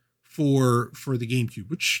game for the GameCube,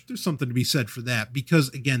 which there's something to be said for that, because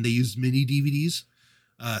again, they used mini DVDs.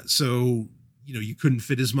 So, you couldn't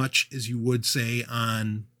fit as much as you would say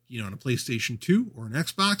on a PlayStation 2 or an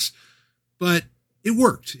Xbox, but it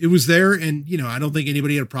worked. It was there. And, I don't think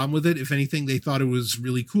anybody had a problem with it. If anything, they thought it was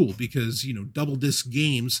really cool because, double disc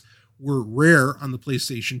games were rare on the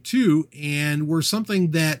PlayStation 2 and were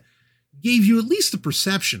something that gave you at least the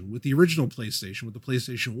perception with the original PlayStation, with the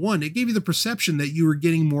PlayStation 1, it gave you the perception that you were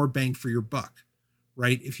getting more bang for your buck,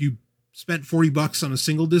 right? If you spent $40 on a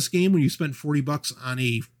single disc game, when you spent $40 on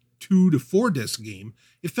a 2 to 4 disc game,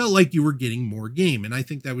 it felt like you were getting more game. And I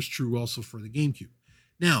think that was true also for the GameCube.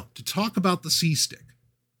 Now, to talk about the C-Stick,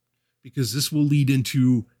 because this will lead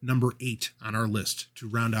into number 8 on our list to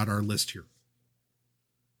round out our list here.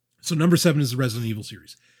 So number 7 is the Resident Evil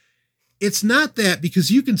series. It's not that,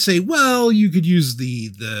 because you can say, well, you could use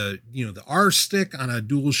the R stick on a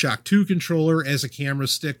DualShock 2 controller as a camera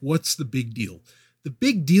stick. What's the big deal? The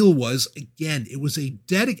big deal was, again, it was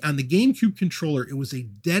on the GameCube controller, it was a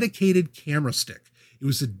dedicated camera stick. It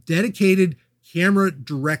was a dedicated camera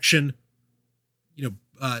direction,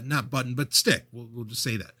 not button, but stick. We'll just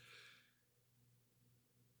say that.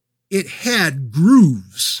 It had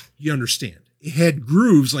grooves, you understand. It had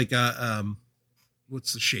grooves like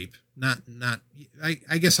what's the shape?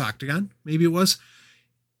 I guess octagon, maybe it was.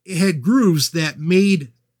 It had grooves that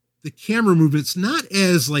made the camera movements not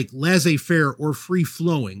as like laissez-faire or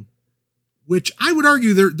free-flowing, which I would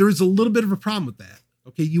argue there's a little bit of a problem with that.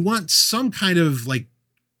 Okay, you want some kind of like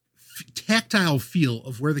tactile feel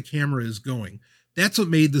of where the camera is going. That's what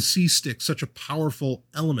made the C-Stick such a powerful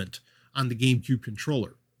element on the GameCube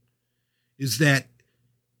controller, is that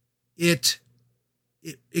it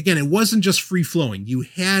wasn't just free-flowing. You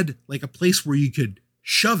had like a place where you could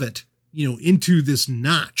shove it, into this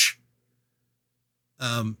notch,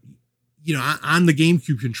 on the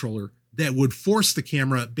GameCube controller that would force the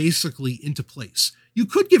camera basically into place. You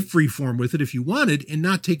could get freeform with it if you wanted and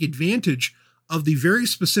not take advantage of the very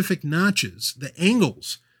specific notches, the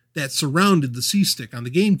angles that surrounded the C-Stick on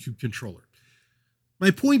the GameCube controller.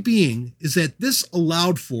 My point being is that this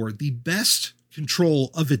allowed for the best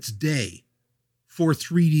control of its day for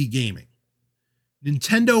 3D gaming.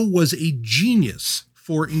 Nintendo was a genius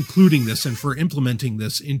for including this and for implementing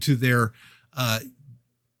this into their,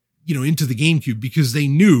 into the GameCube, because they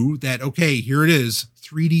knew that, okay, here it is.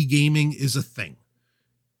 3D gaming is a thing.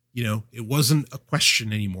 It wasn't a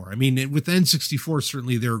question anymore. I mean, with N64,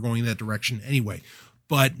 certainly they were going that direction anyway.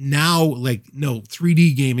 But now, no,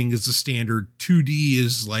 3D gaming is the standard. 2D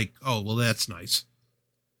is like, oh, well, that's nice.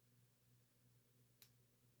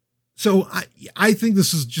 So I think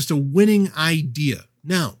this is just a winning idea.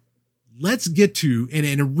 Now, let's get to, and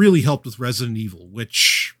it really helped with Resident Evil,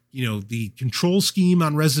 which, the control scheme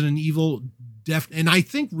on Resident Evil, and I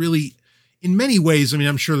think really, in many ways, I mean,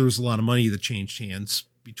 I'm sure there was a lot of money that changed hands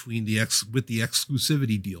between with the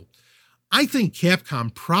exclusivity deal. I think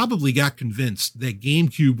Capcom probably got convinced that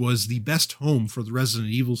GameCube was the best home for the Resident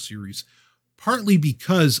Evil series, partly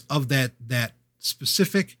because of that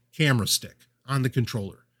specific camera stick on the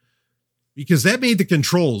controller. Because that made the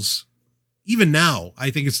controls, even now,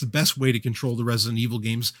 I think it's the best way to control the Resident Evil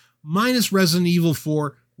games, minus Resident Evil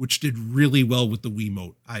 4, which did really well with the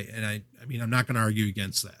Wiimote. I mean, I'm not going to argue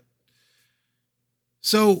against that.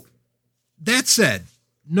 So, that said,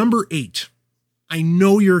 number 8. I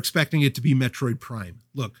know you're expecting it to be Metroid Prime.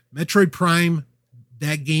 Look, Metroid Prime,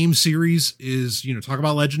 that game series is, talk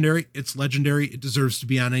about legendary. It's legendary. It deserves to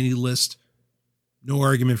be on any list. No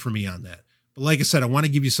argument for me on that. But like I said, I want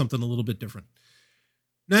to give you something a little bit different.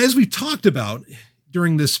 Now, as we talked about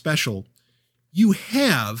during this special, you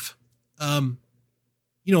have, a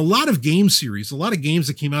lot of game series, a lot of games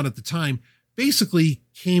that came out at the time basically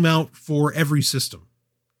came out for every system.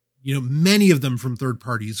 Many of them from third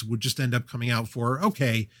parties would just end up coming out for,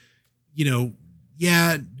 okay,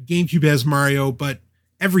 GameCube has Mario, but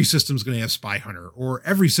every system's going to have Spy Hunter, or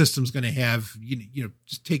every system's going to have,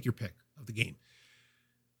 just take your pick of the game.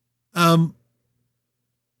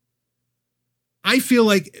 I feel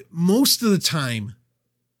like most of the time,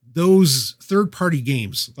 those third-party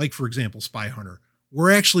games, like, for example, Spy Hunter,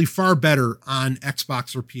 were actually far better on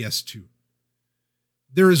Xbox or PS2.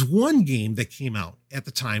 There is one game that came out at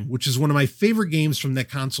the time, which is one of my favorite games from that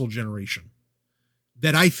console generation,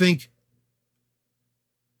 that I think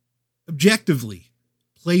objectively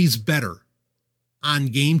plays better on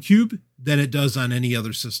GameCube than it does on any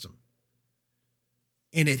other system.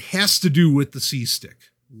 And it has to do with the C-Stick,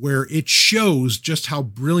 where it shows just how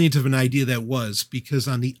brilliant of an idea that was, because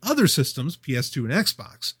on the other systems, PS2 and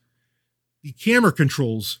Xbox, the camera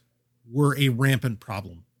controls were a rampant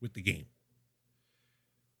problem. with the game.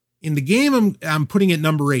 In the game I'm putting at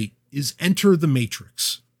number 8 is Enter the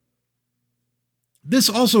Matrix. This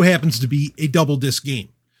also happens to be a double disc game,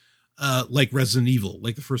 like Resident Evil,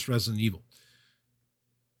 like the first Resident Evil.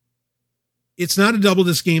 It's not a double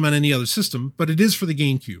disc game on any other system, but it is for the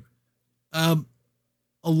GameCube.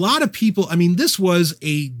 A lot of people, I mean, this was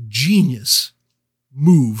a genius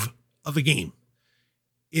move of a game.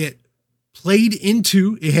 It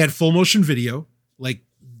had full motion video, like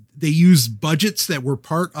they used budgets that were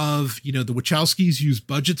part of, the Wachowskis used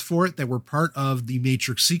budgets for it that were part of the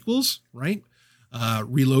Matrix sequels, right?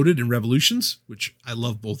 Reloaded and Revolutions, which I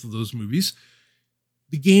love both of those movies.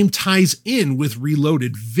 The game ties in with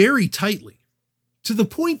Reloaded very tightly, to the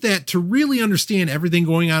point that to really understand everything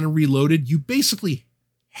going on in Reloaded, you basically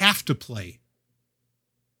have to play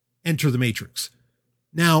Enter the Matrix.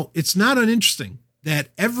 Now, it's not uninteresting that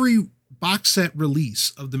every box set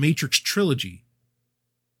release of the Matrix trilogy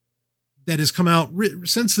that has come out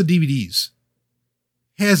since the DVDs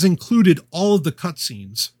has included all of the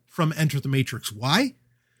cutscenes from Enter the Matrix. Why?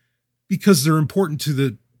 Because they're important to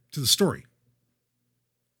the story.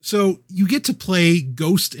 So you get to play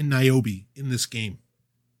Ghost and Niobe in this game.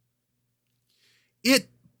 It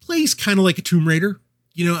plays kind of like a Tomb Raider.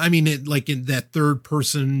 Like in that third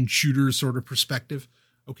person shooter sort of perspective.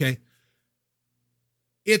 Okay.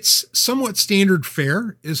 It's somewhat standard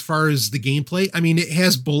fare as far as the gameplay. I mean, it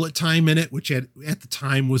has bullet time in it, which at the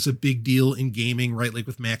time was a big deal in gaming, right? Like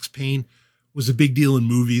with Max Payne was a big deal in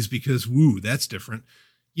movies because, that's different.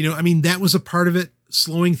 That was a part of it.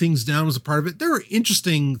 Slowing things down was a part of it. There are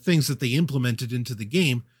interesting things that they implemented into the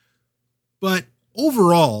game, but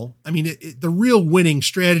overall, the real winning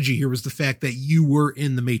strategy here was the fact that you were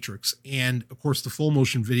in the Matrix. And of course, the full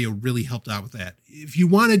motion video really helped out with that. If you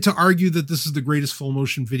wanted to argue that this is the greatest full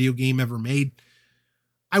motion video game ever made,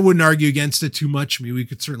 I wouldn't argue against it too much. We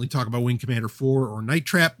could certainly talk about Wing Commander 4 or Night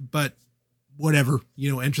Trap, but whatever,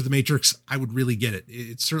 Enter the Matrix, I would really get it.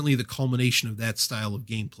 It's certainly the culmination of that style of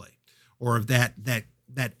gameplay, or of that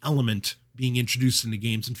element being introduced into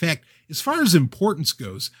games. In fact, as far as importance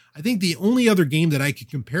goes, I think the only other game that I could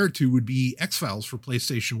compare it to would be X-Files for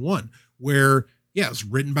PlayStation 1, where, it was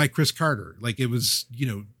written by Chris Carter. Like it was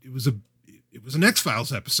an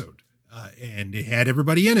X-Files episode, and it had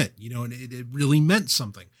everybody in it, and it really meant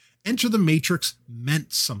something. Enter the Matrix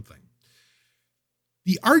meant something.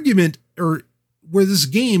 The argument, or where this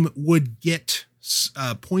game would get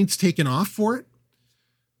points taken off for it,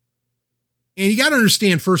 and you got to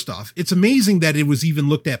understand, first off, it's amazing that it was even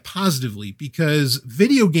looked at positively, because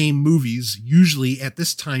video game movies usually at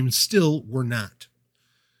this time still were not.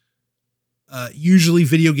 Usually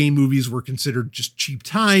video game movies were considered just cheap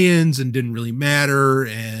tie-ins and didn't really matter,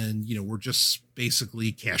 and, were just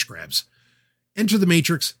basically cash grabs. Enter the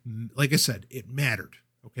Matrix, like I said, it mattered.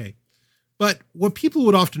 Okay. But what people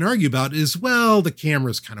would often argue about is, well, the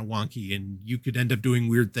camera's kind of wonky and you could end up doing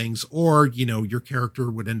weird things, or, your character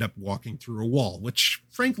would end up walking through a wall, which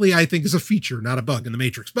frankly, I think is a feature, not a bug in the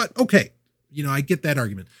Matrix. But okay, I get that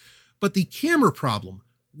argument. But the camera problem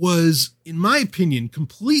was, in my opinion,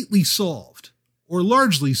 completely solved, or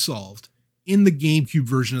largely solved, in the GameCube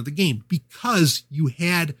version of the game, because you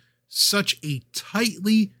had such a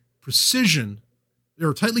tightly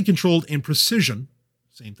controlled and precision,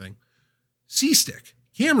 same thing, C-stick,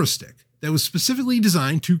 camera stick, that was specifically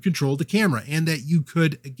designed to control the camera, and that you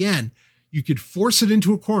could force it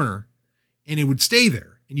into a corner and it would stay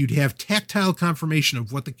there, and you'd have tactile confirmation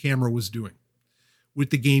of what the camera was doing with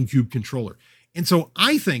the GameCube controller. And so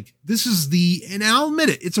I think this is and I'll admit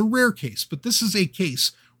it, it's a rare case, but this is a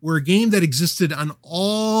case where a game that existed on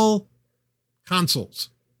all consoles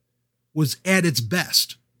was at its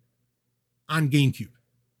best on GameCube.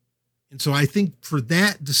 And so I think for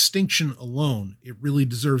that distinction alone, it really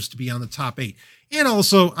deserves to be on the top 8. And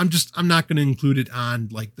also, I'm not going to include it on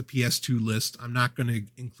like the PS2 list. I'm not going to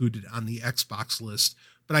include it on the Xbox list,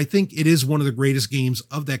 but I think it is one of the greatest games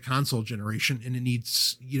of that console generation, and it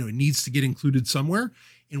needs to get included somewhere.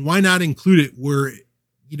 And why not include it where,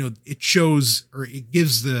 it shows, or it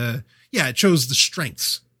gives it shows the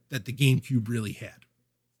strengths that the GameCube really had.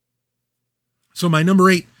 So my number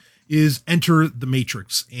 8 is Enter the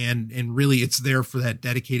Matrix. And really it's there for that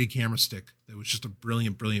dedicated camera stick. That was just a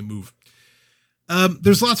brilliant, brilliant move.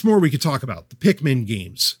 There's lots more we could talk about. The Pikmin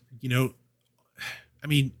games,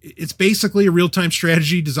 it's basically a real-time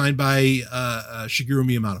strategy designed by Shigeru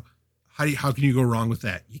Miyamoto. How can you go wrong with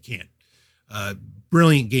that? You can't.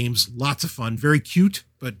 Brilliant games, lots of fun, very cute,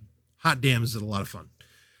 but hot damn is it a lot of fun.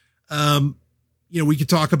 We could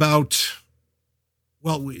talk about,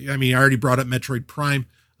 I already brought up Metroid Prime.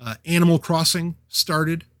 Animal Crossing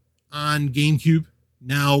started on GameCube.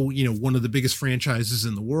 now, one of the biggest franchises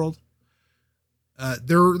in the world.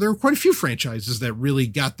 There are quite a few franchises that really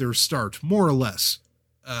got their start, more or less,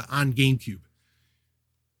 on GameCube.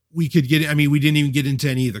 We didn't even get into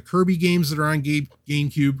any of the Kirby games that are on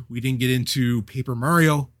GameCube. We didn't get into Paper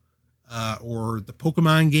Mario, or the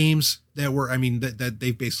Pokemon games that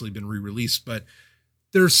they've basically been re-released, but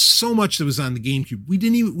there's so much that was on the GameCube.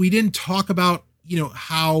 We didn't talk about,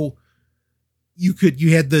 how you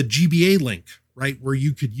had the GBA link, right? Where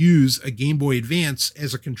you could use a Game Boy Advance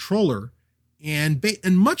as a controller. And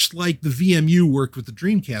much like the VMU worked with the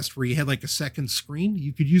Dreamcast, where you had like a second screen,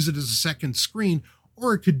 you could use it as a second screen,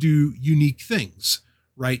 or it could do unique things,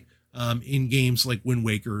 right? In games like Wind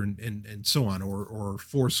Waker and so on, or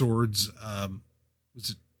Four Swords.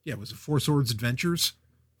 Was it Four Swords Adventures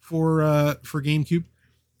for GameCube,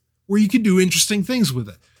 where you could do interesting things with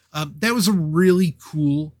it. That was a really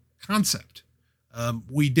cool concept.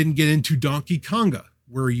 We didn't get into Donkey Konga,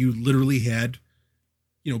 where you literally had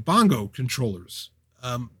bongo controllers.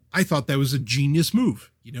 I thought that was a genius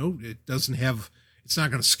move. It's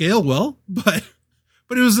not going to scale well, but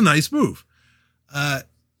it was a nice move.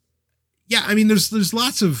 There's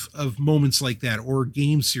lots of moments like that, or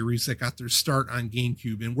game series that got their start on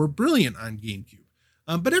GameCube and were brilliant on GameCube.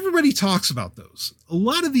 But everybody talks about those. A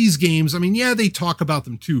lot of these games, they talk about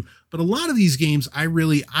them too, but a lot of these games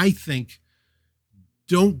I think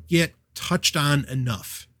don't get touched on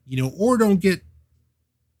enough, or don't get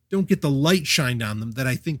the light shined on them that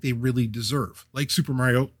I think they really deserve, like Super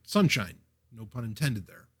Mario Sunshine, no pun intended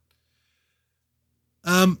there.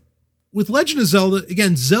 With Legend of Zelda,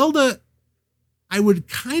 again, Zelda, I would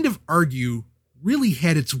kind of argue, really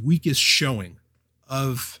had its weakest showing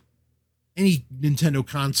of any Nintendo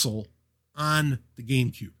console on the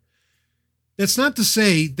GameCube. That's not to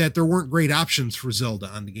say that there weren't great options for Zelda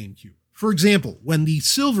on the GameCube. For example, when the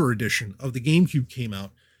Silver Edition of the GameCube came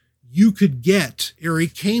out, you could get, or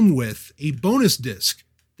it came with, a bonus disc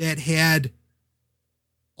that had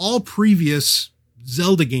all previous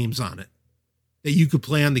Zelda games on it that you could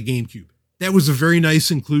play on the GameCube. That was a very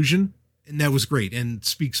nice inclusion, and that was great, and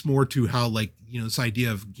speaks more to how, this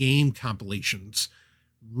idea of game compilations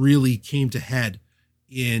really came to head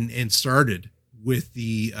and started with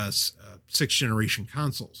the 6th generation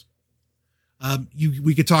consoles.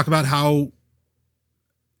 We could talk about how,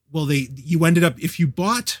 you ended up, if you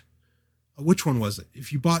bought, which one was it?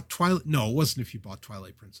 If you bought Twilight, no, it wasn't if you bought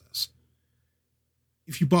Twilight Princess.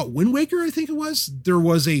 If you bought Wind Waker, I think it was, there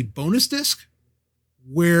was a bonus disc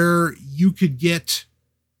where you could get,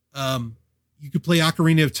 you could play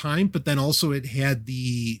Ocarina of Time, but then also it had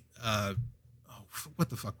the, what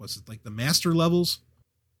the fuck was it? Like the master levels.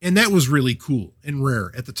 And that was really cool and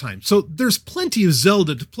rare at the time. So there's plenty of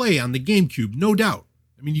Zelda to play on the GameCube, no doubt.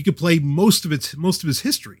 You could play most of his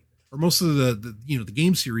history, or most of the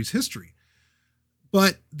game series history.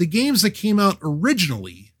 But the games that came out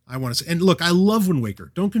originally, I want to say, and look, I love Wind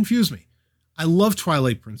Waker. Don't confuse me. I love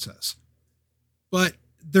Twilight Princess. But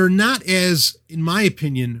they're not as, in my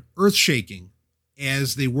opinion, earth-shaking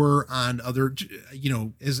as they were on other,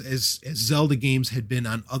 as Zelda games had been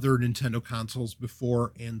on other Nintendo consoles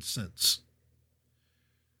before and since.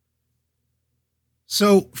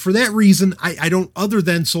 So for that reason, I don't, other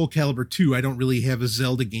than Soul Calibur 2, I don't really have a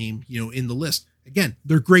Zelda game, in the list. Again,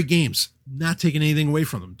 they're great games, not taking anything away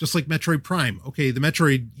from them. Just like Metroid Prime. Okay, the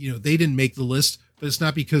Metroid, they didn't make the list, but it's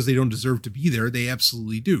not because they don't deserve to be there. They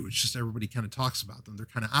absolutely do. It's just everybody kind of talks about them. They're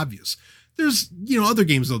kind of obvious. There's, other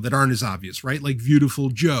games though that aren't as obvious, right? Like Beautiful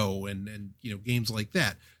Joe and games like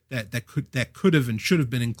that could have and should have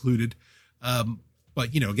been included. But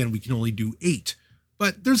again, we can only do 8.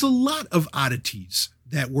 But there's a lot of oddities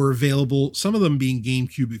that were available, some of them being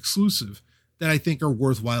GameCube exclusive, that I think are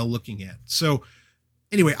worthwhile looking at. So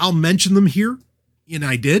anyway, I'll mention them here, and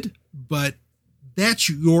I did, but that's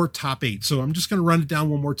your top 8. So I'm just going to run it down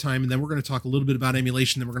one more time, and then we're going to talk a little bit about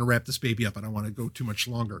emulation, then we're going to wrap this baby up. I don't want to go too much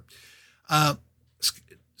longer.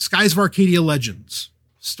 Skies of Arcadia Legends,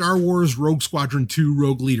 Star Wars Rogue Squadron 2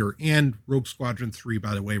 Rogue Leader, and Rogue Squadron 3,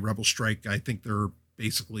 by the way, Rebel Strike. I think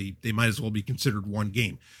they might as well be considered one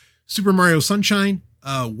game. Super Mario Sunshine,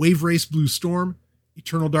 Wave Race Blue Storm,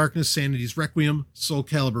 Eternal Darkness, Sanity's Requiem, Soul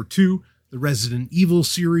Calibur 2, the Resident Evil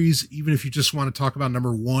series, even if you just want to talk about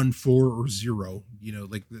number 1, 4, or 0,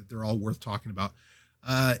 they're all worth talking about.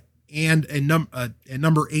 And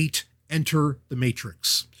number 8, Enter the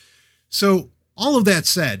Matrix. So all of that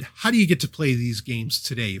said, how do you get to play these games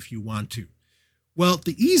today if you want to? Well,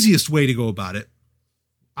 the easiest way to go about it,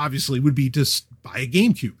 obviously, would be to buy a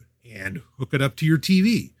GameCube and hook it up to your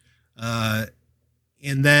TV.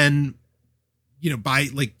 And then, buy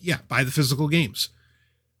the physical games.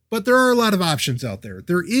 But there are a lot of options out there.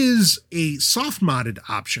 There is a soft modded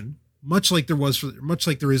option, much like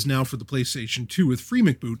there is now for the PlayStation 2 with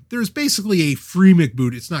FreeMcBoot. There's basically a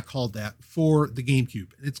FreeMcBoot. It's not called that for the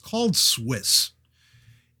GameCube. It's called Swiss.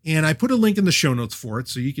 And I put a link in the show notes for it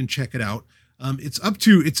so you can check it out. It's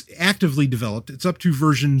actively developed. It's up to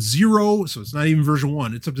version 0. So it's not even version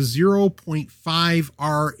 1. It's up to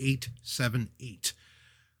 0.5R878.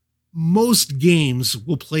 Most games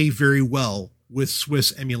will play very well with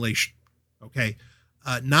Swiss emulation. Okay.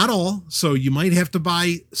 Not all. So you might have to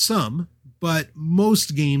buy some, but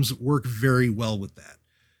most games work very well with that.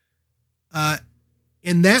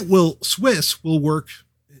 And Swiss will work.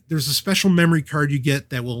 There's a special memory card you get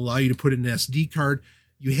that will allow you to put in an SD card.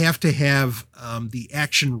 You have to have the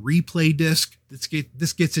action replay disc.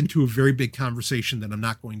 This gets into a very big conversation that I'm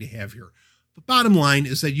not going to have here. But bottom line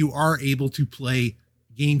is that you are able to play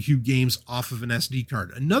GameCube games off of an SD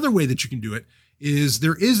card. Another way that you can do it is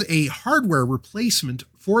there is a hardware replacement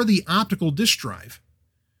for the optical disk drive,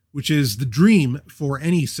 which is the dream for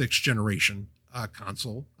any 6th generation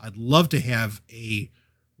console. I'd love to have a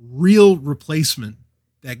real replacement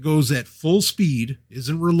that goes at full speed,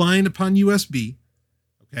 isn't relying upon USB,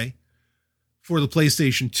 okay, for the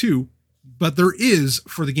PlayStation 2, but there is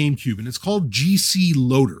for the GameCube, and it's called GC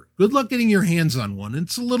Loader. Good luck getting your hands on one.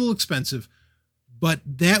 It's a little expensive, but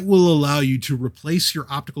that will allow you to replace your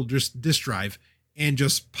optical disk drive and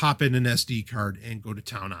just pop in an SD card and go to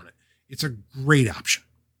town on it. It's a great option,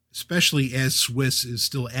 especially as Swiss is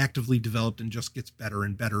still actively developed and just gets better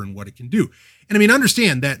and better in what it can do. And I mean,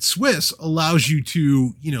 understand that Swiss allows you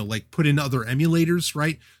to, put in other emulators,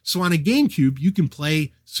 right? So on a GameCube, you can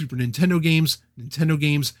play Super Nintendo games,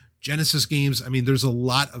 Genesis games. I mean, there's a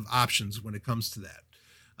lot of options when it comes to that.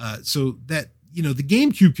 So that, the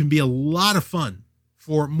GameCube can be a lot of fun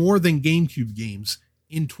for more than GameCube games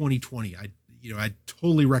in 2020. I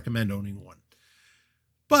totally recommend owning one.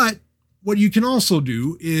 But what you can also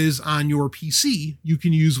do is on your PC, you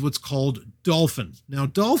can use what's called Dolphin. Now,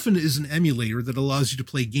 Dolphin is an emulator that allows you to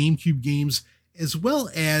play GameCube games as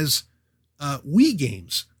well as Wii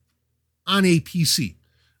games on a PC.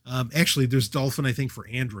 Actually, there's Dolphin, I think, for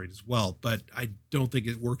Android as well, but I don't think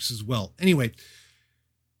it works as well. Anyway,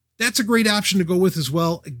 that's a great option to go with as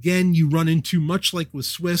well. Again, you run into, much like with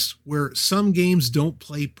Swiss, where some games don't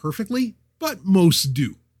play perfectly, but most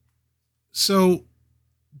do. So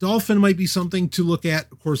Dolphin might be something to look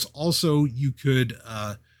at. Of course, also you could,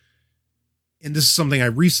 and this is something I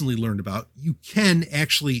recently learned about, you can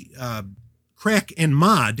actually crack and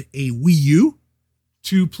mod a Wii U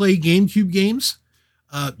to play GameCube games.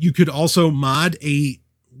 You could also mod a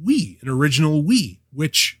Wii, an original Wii,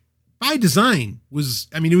 which by design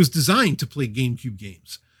it was designed to play GameCube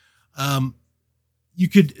games.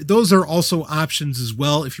 Those are also options as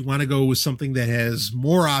well if you want to go with something that has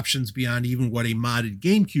more options beyond even what a modded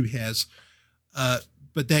GameCube has.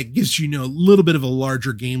 But that gives you, a little bit of a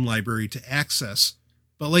larger game library to access.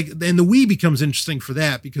 But then the Wii becomes interesting for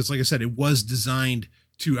that because, like I said, it was designed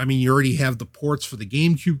to, you already have the ports for the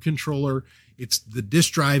GameCube controller. The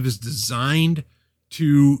disk drive is designed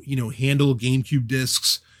to, handle GameCube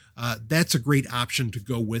discs. That's a great option to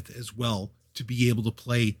go with as well to be able to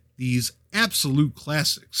play these absolute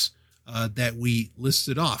classics that we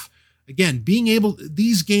listed off. Again,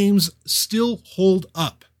 these games still hold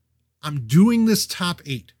up. I'm doing this top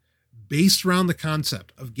 8 based around the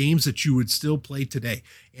concept of games that you would still play today.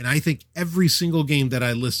 And I think every single game that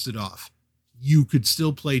I listed off, you could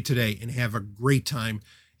still play today and have a great time.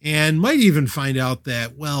 And might even find out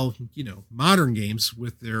that, modern games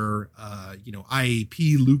with their,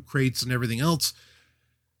 IAP, loot crates and everything else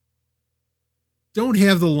don't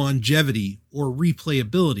have the longevity or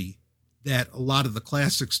replayability that a lot of the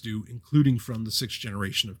classics do, including from the 6th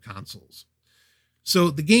generation of consoles.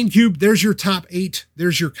 So the GameCube, there's your top 8.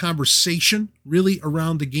 There's your conversation really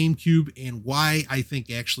around the GameCube and why I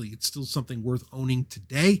think actually it's still something worth owning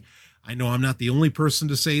today. I know I'm not the only person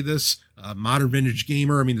to say this. Modern Vintage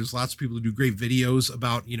Gamer. There's lots of people who do great videos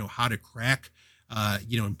about, how to crack,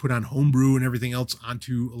 and put on homebrew and everything else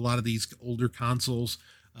onto a lot of these older consoles.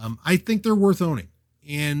 I think they're worth owning.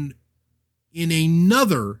 And in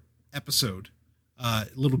another episode,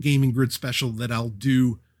 little gaming grid special that I'll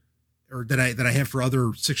do, or that I have for other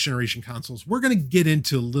 6th generation consoles, we're going to get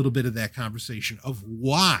into a little bit of that conversation of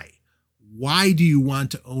why. Why do you want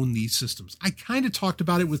to own these systems? I kind of talked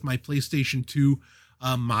about it with my PlayStation 2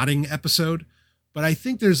 modding episode, but I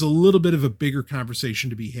think there's a little bit of a bigger conversation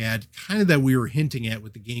to be had, kind of that we were hinting at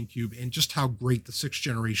with the GameCube and just how great the 6th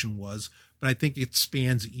generation was. But I think it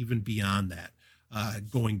spans even beyond that,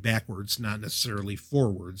 going backwards, not necessarily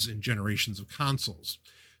forwards in generations of consoles.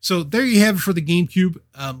 So there you have it for the GameCube.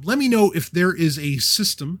 Let me know if there is a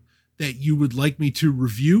system that you would like me to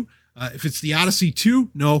review. If it's the Odyssey 2,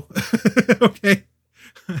 no. Okay.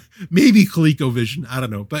 Maybe ColecoVision. I don't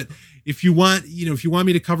know. But if you want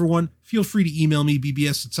me to cover one, feel free to email me,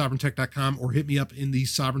 bbs@sovereigntech.com, or hit me up in the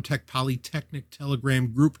Sovereign Tech Polytechnic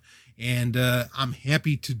Telegram group. And I'm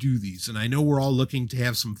happy to do these. And I know we're all looking to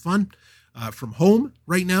have some fun from home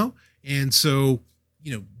right now. And so,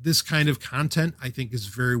 this kind of content I think is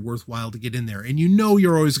very worthwhile to get in there. And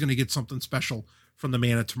you're always going to get something special from the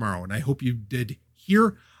man of tomorrow. And I hope you did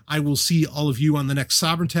here. I will see all of you on the next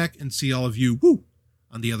Sovereign Tech and see all of you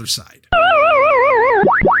on the other side.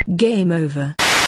 Game over.